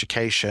effect on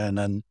education,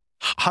 and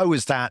how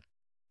has that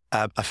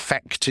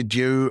affected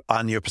you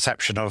and your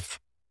perception of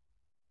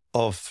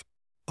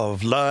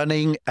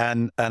learning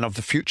and of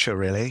the future,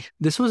 really?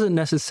 This wasn't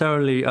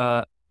necessarily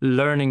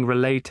learning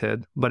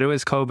related, but it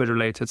was COVID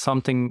related.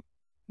 Something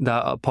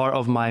that a part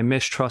of my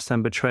mistrust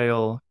and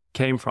betrayal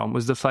came from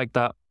was the fact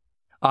that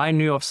I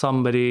knew of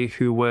somebody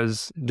who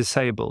was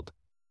disabled.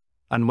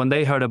 And when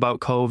they heard about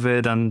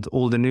COVID and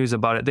all the news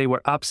about it, they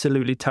were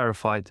absolutely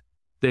terrified.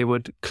 They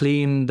would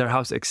clean their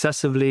house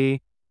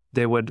excessively.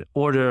 They would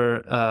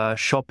order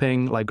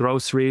shopping, like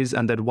groceries,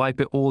 and they'd wipe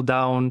it all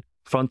down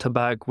front to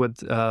back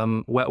with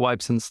wet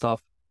wipes and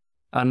stuff.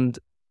 And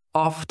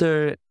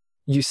after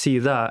you see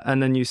that,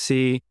 and then you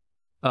see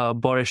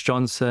Boris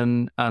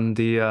Johnson and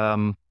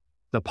the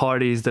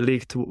parties, the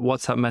leaked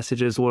WhatsApp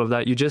messages, all of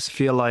that, you just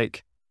feel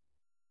like,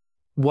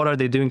 what are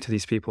they doing to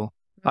these people?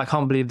 I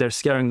can't believe they're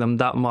scaring them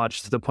that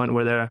much to the point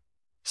where they're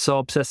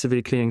so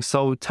obsessively cleaning,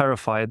 so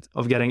terrified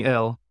of getting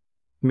ill.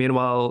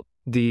 Meanwhile,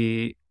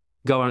 the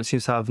government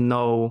seems to have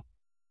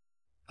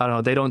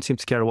they don't seem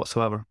to care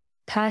whatsoever.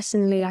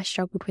 Personally, I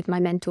struggled with my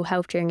mental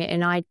health during it,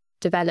 and I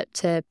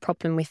developed a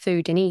problem with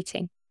food and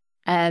eating.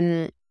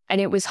 And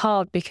it was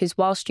hard because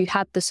whilst you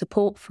had the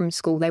support from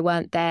school, they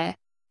weren't there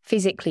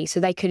physically, so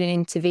they couldn't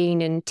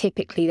intervene, and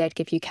typically they'd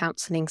give you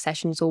counselling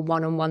sessions or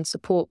one-on-one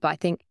support. But I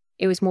think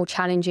it was more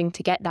challenging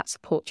to get that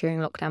support during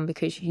lockdown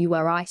because you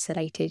were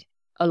isolated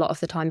a lot of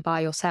the time by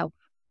yourself.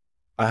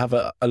 I have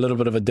a little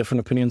bit of a different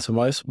opinion to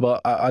most,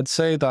 but I'd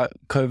say that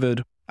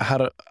COVID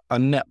had a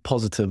net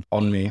positive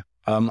on me.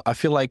 I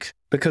feel like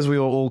because we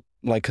were all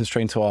like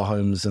constrained to our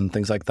homes and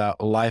things like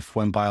that, life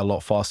went by a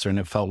lot faster, and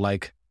it felt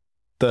like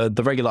the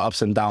regular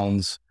ups and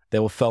downs, they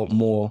were felt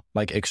more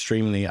like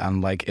extremely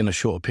and like in a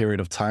shorter period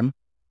of time.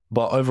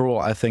 But overall,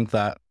 I think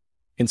that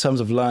in terms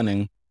of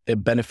learning,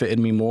 it benefited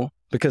me more,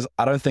 because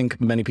I don't think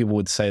many people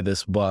would say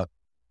this, but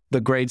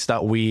the grades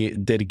that we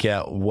did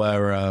get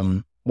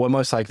were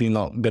most likely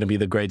not going to be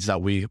the grades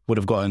that we would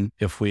have gotten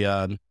if we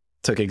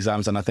took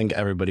exams. And I think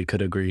everybody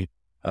could agree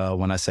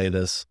when I say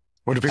this.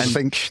 What do people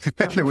think?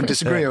 They would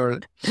disagree, or?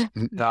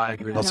 No, I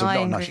agree.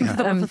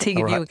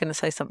 Tegan, you were going to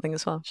say something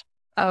as well.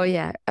 Oh,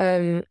 yeah.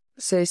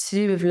 So to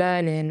do with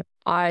learning,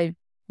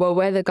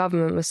 where the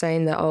government was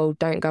saying that,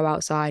 don't go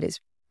outside, it's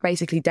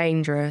basically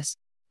dangerous.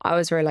 I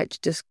was very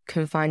just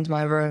confined to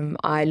my room.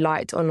 I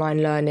liked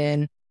online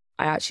learning.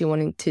 I actually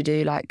wanted to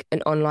do like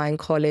an online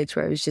college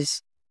where it was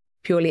just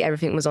purely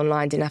everything was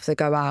online, didn't have to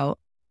go out.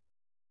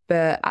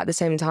 But at the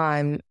same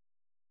time,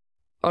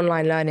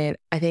 online learning,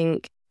 I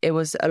think it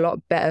was a lot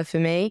better for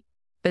me,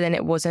 but then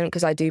it wasn't,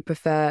 because I do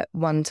prefer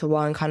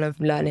one-to-one kind of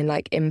learning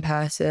like in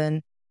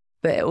person.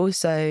 But it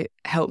also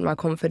helped my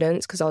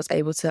confidence because I was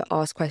able to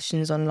ask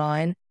questions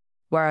online,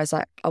 whereas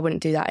I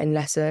wouldn't do that in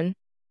lesson.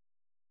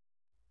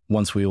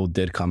 Once we all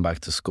did come back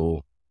to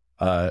school,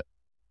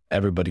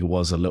 everybody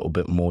was a little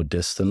bit more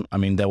distant. I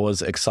mean, there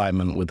was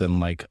excitement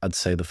within I'd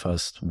say the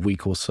first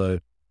week or so,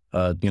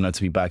 to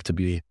be back, to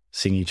be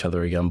seeing each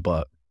other again.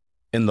 But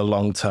in the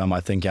long term, I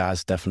think it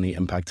has definitely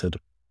impacted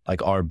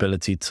our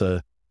ability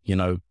to,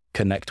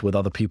 connect with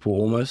other people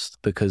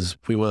almost, because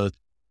we were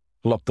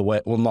locked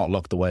away. Well, not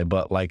locked away,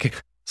 but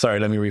sorry,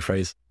 let me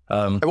rephrase.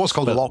 It was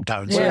called a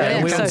lockdown. So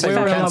we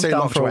were in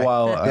lockdown for a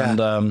while,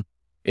 yeah. And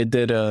it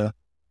did,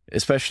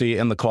 especially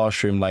in the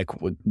classroom,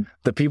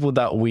 the people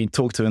that we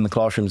talked to in the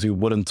classrooms, we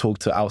wouldn't talk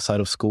to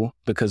outside of school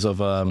because of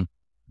the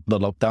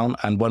lockdown.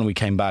 And when we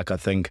came back, I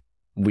think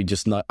I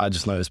just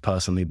noticed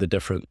personally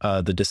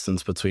the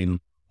distance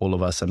between all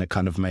of us, and it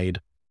kind of made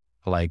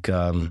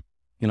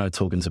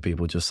talking to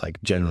people just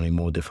generally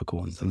more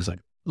difficult and things like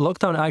that.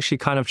 Lockdown actually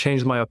kind of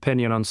changed my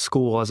opinion on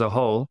school as a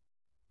whole,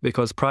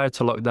 because prior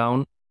to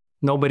lockdown,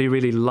 nobody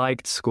really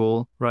liked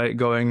school, right?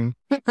 Going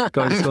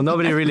to school.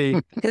 Nobody really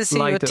liked it. You can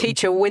see your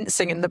teacher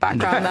wincing in the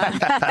background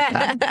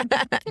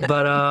there.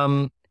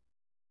 But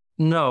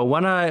no,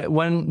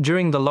 when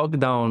during the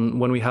lockdown,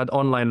 when we had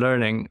online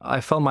learning,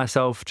 I felt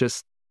myself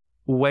just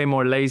way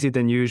more lazy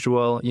than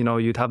usual.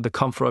 You'd have the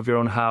comfort of your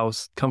own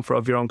house, comfort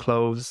of your own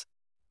clothes.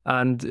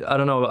 And I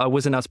don't know, I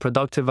wasn't as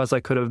productive as I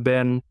could have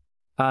been.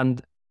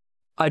 And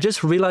I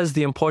just realized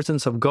the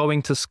importance of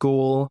going to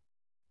school,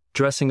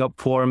 dressing up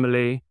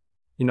formally,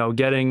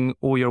 getting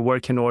all your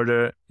work in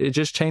order. It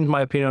just changed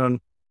my opinion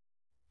on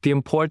the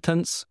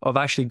importance of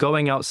actually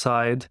going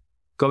outside,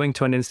 going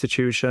to an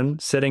institution,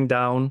 sitting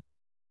down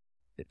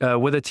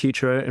with a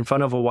teacher in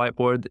front of a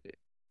whiteboard. It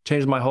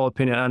changed my whole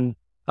opinion. And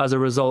as a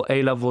result,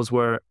 A-levels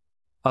were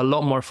a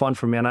lot more fun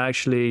for me. And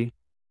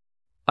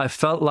I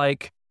felt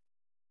like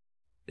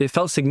it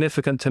felt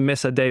significant to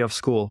miss a day of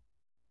school.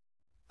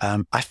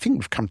 I think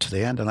we've come to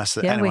the end, unless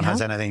anyone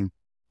has anything.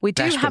 We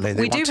do have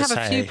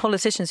a few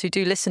politicians who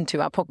do listen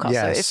to our podcast.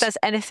 Yes. So if there's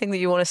anything that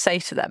you want to say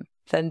to them,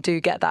 then do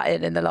get that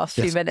in the last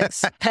few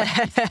minutes.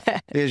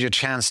 Here's your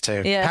chance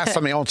to pass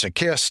something on to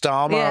Keir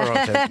Starmer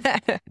or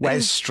to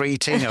Wes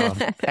Streeting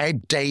or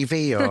Ed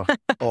Davey or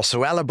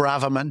Suella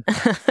Braverman.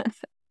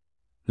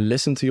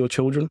 Listen to your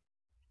children.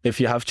 If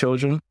you have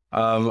children,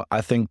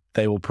 I think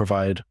they will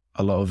provide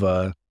a lot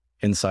of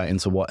insight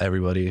into what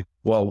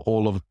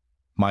all of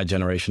my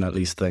generation at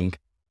least think.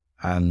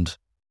 And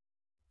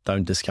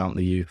don't discount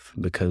the youth,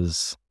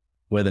 because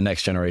we're the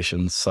next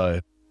generation, so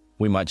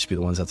we might just be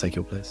the ones that take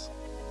your place.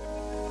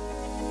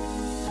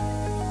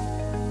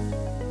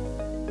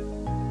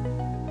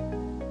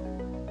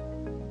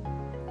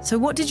 So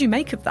what did you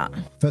make of that?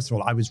 First of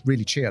all, I was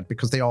really cheered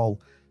because they all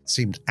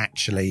seemed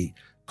actually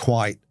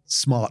quite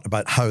smart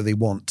about how they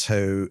want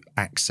to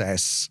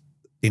access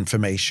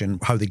information,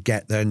 how they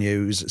get their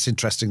news. It's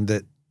interesting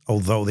that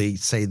although they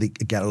say they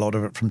get a lot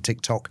of it from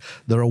TikTok,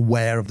 they're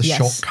aware of the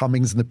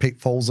shortcomings and the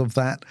pitfalls of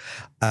that.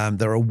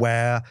 They're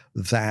aware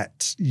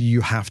that you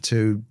have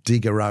to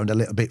dig around a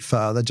little bit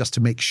further just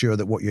to make sure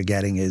that what you're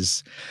getting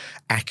is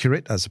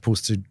accurate as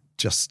opposed to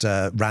just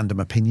random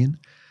opinion.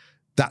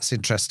 That's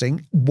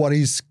interesting. What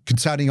is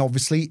concerning,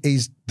 obviously,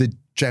 is the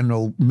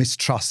general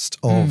mistrust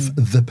of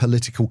the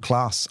political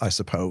class, I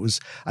suppose,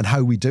 and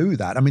how we do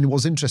that. I mean, it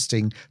was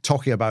interesting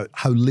talking about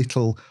how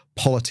little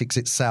politics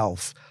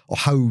itself, or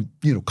how,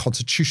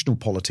 constitutional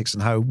politics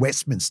and how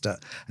Westminster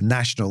and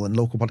national and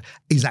local politics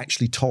is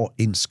actually taught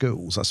in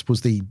schools. I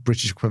suppose the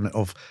British equivalent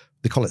of,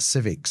 they call it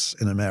civics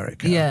in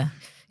America. Yeah.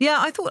 Yeah,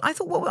 I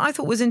thought what I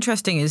thought was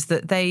interesting is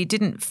that they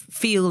didn't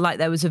feel like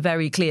there was a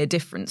very clear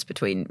difference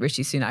between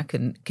Rishi Sunak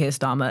and Keir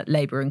Starmer,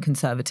 Labour and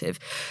Conservative.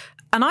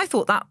 And I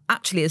thought that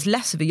actually is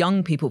less of a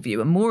young people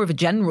view and more of a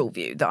general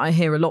view that I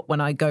hear a lot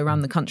when I go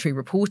around the country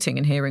reporting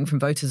and hearing from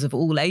voters of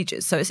all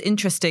ages. So it's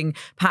interesting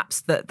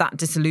perhaps that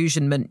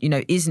disillusionment,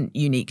 isn't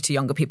unique to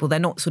younger people. They're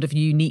not sort of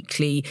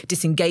uniquely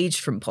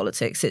disengaged from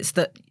politics. It's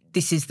that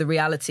this is the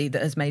reality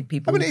that has made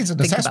people it's an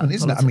assessment,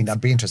 isn't it? I mean,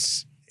 I'd be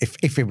interested if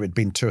it had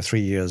been 2 or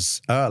 3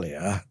 years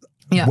earlier,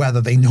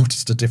 whether they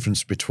noticed a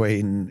difference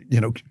between,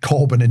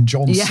 Corbyn and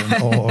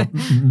Johnson or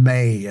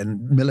May and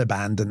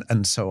Miliband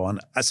and so on.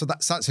 So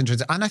that's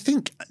interesting. And I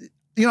think,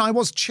 I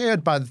was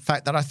cheered by the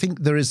fact that I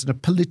think there is a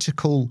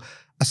political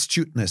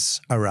astuteness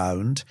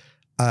around,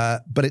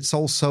 but it's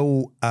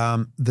also,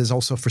 there's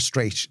also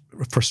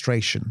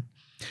frustration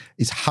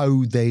is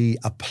how they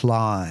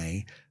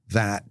apply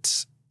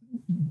that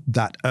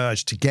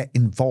urge to get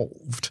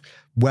involved,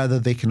 whether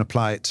they can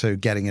apply it to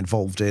getting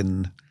involved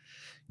in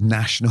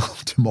national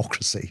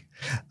democracy.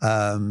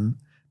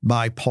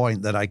 My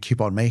point that I keep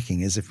on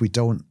making is if we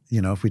don't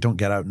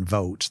get out and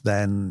vote,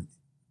 then,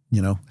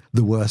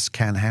 the worst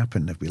can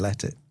happen if we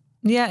let it.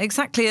 Yeah,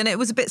 exactly. And it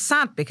was a bit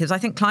sad because I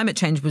think climate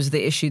change was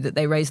the issue that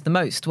they raised the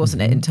most,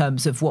 wasn't it, in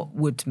terms of what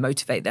would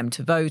motivate them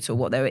to vote or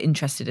what they were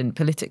interested in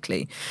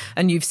politically.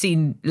 And you've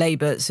seen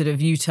Labour sort of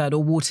U-turn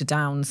or water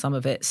down some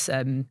of its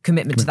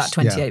commitment to that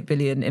 28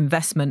 billion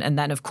investment. And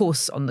then, of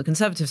course, on the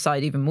Conservative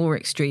side, even more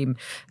extreme,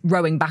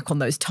 rowing back on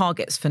those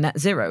targets for net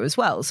zero as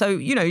well. So,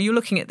 you're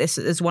looking at this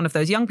as one of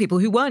those young people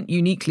who weren't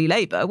uniquely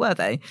Labour, were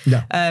they?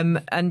 No.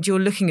 And you're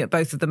looking at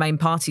both of the main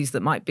parties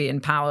that might be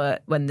in power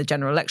when the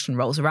general election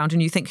rolls around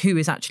and you think, who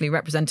is actually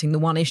representing the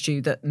one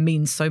issue that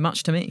means so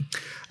much to me?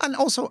 And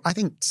also, I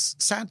think it's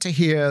sad to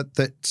hear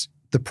that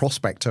the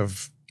prospect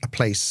of a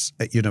place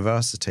at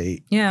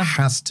university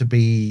has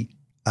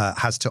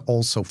to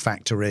also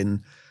factor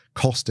in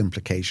cost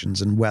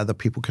implications and whether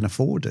people can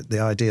afford it. The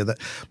idea that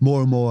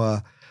more and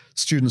more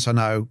students are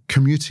now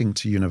commuting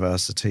to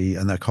university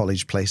and their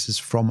college places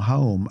from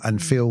home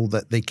and feel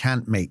that they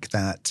can't make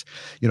that.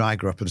 I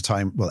grew up at a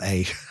time,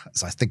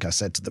 as I think I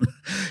said to them,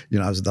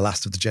 I was the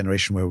last of the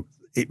generation where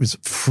it was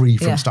free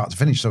from start to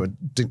finish, so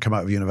it didn't come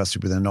out of university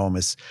with an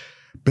enormous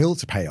bill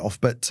to pay off.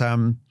 But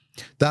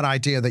that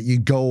idea that you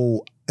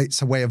go,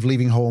 it's a way of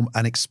leaving home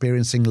and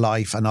experiencing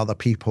life and other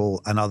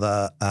people and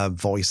other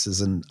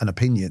voices and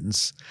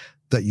opinions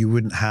that you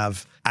wouldn't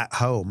have at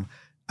home.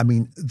 I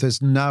mean,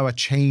 there's now a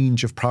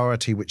change of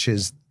priority, which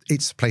is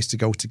it's a place to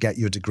go to get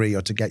your degree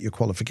or to get your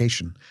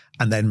qualification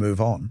and then move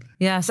on.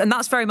 Yes, and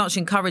that's very much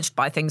encouraged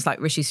by things like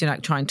Rishi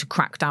Sunak trying to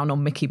crack down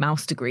on Mickey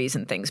Mouse degrees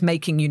and things,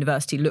 making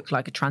university look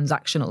like a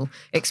transactional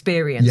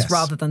experience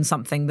rather than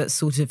something that's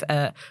sort of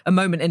a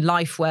moment in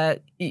life where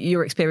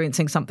you're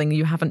experiencing something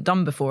you haven't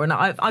done before. And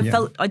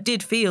I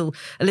did feel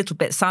a little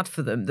bit sad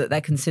for them that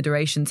their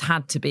considerations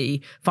had to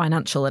be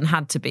financial and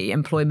had to be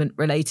employment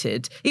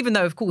related, even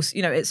though, of course,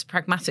 it's a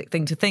pragmatic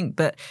thing to think,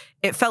 but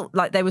it felt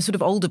like they were sort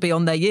of older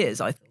beyond their years,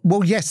 I thought.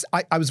 Well, yes,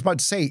 I was about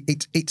to say,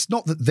 it's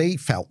not that they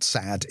felt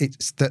sad,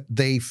 it's that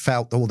they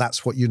felt,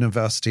 that's what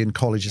university and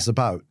college is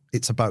about.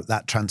 It's about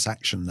that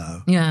transaction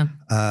now. Yeah.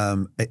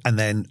 And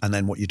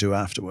then what you do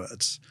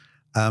afterwards.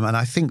 And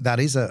I think that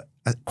is a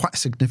quite a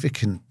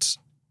significant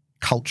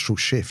cultural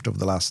shift over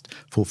the last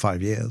 4 or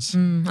 5 years.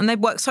 And they've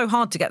worked so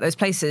hard to get those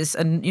places,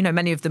 and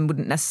many of them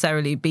wouldn't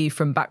necessarily be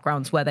from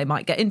backgrounds where they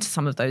might get into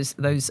some of those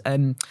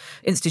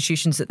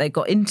institutions that they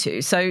got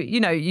into. So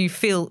you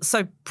feel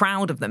so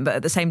proud of them, but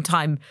at the same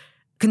time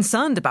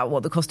concerned about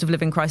what the cost of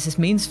living crisis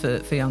means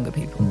for younger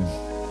people.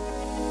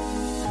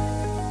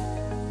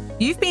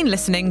 You've been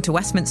listening to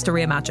Westminster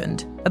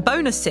Reimagined, a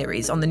bonus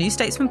series on the New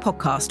Statesman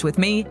podcast with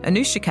me,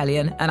 Anoosh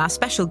Chakelian, and our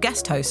special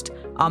guest host,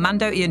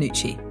 Armando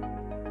Iannucci.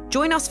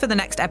 Join us for the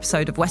next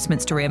episode of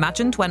Westminster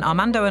Reimagined when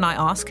Armando and I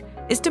ask,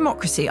 is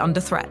democracy under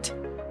threat?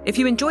 If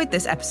you enjoyed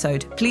this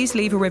episode, please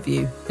leave a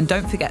review and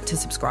don't forget to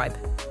subscribe.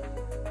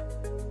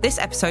 This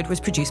episode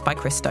was produced by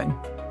Chris Stone.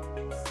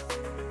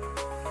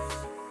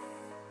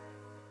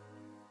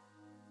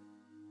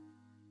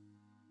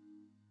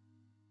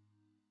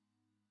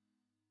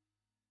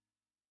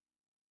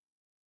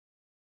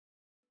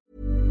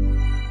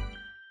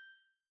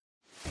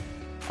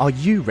 Are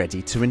you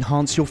ready to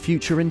enhance your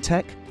future in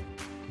tech?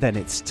 Then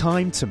it's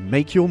time to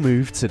make your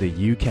move to the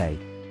UK,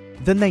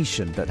 the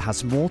nation that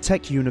has more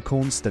tech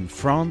unicorns than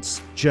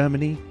France,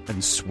 Germany,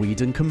 and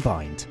Sweden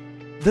combined.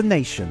 The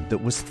nation that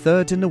was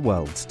third in the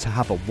world to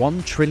have a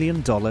 $1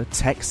 trillion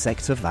tech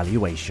sector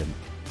valuation.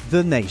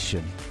 The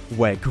nation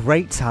where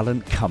great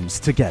talent comes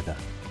together.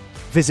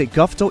 Visit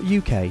gov.uk/great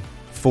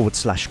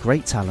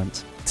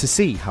talent to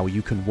see how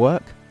you can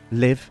work,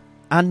 live,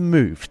 and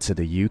move to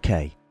the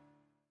UK.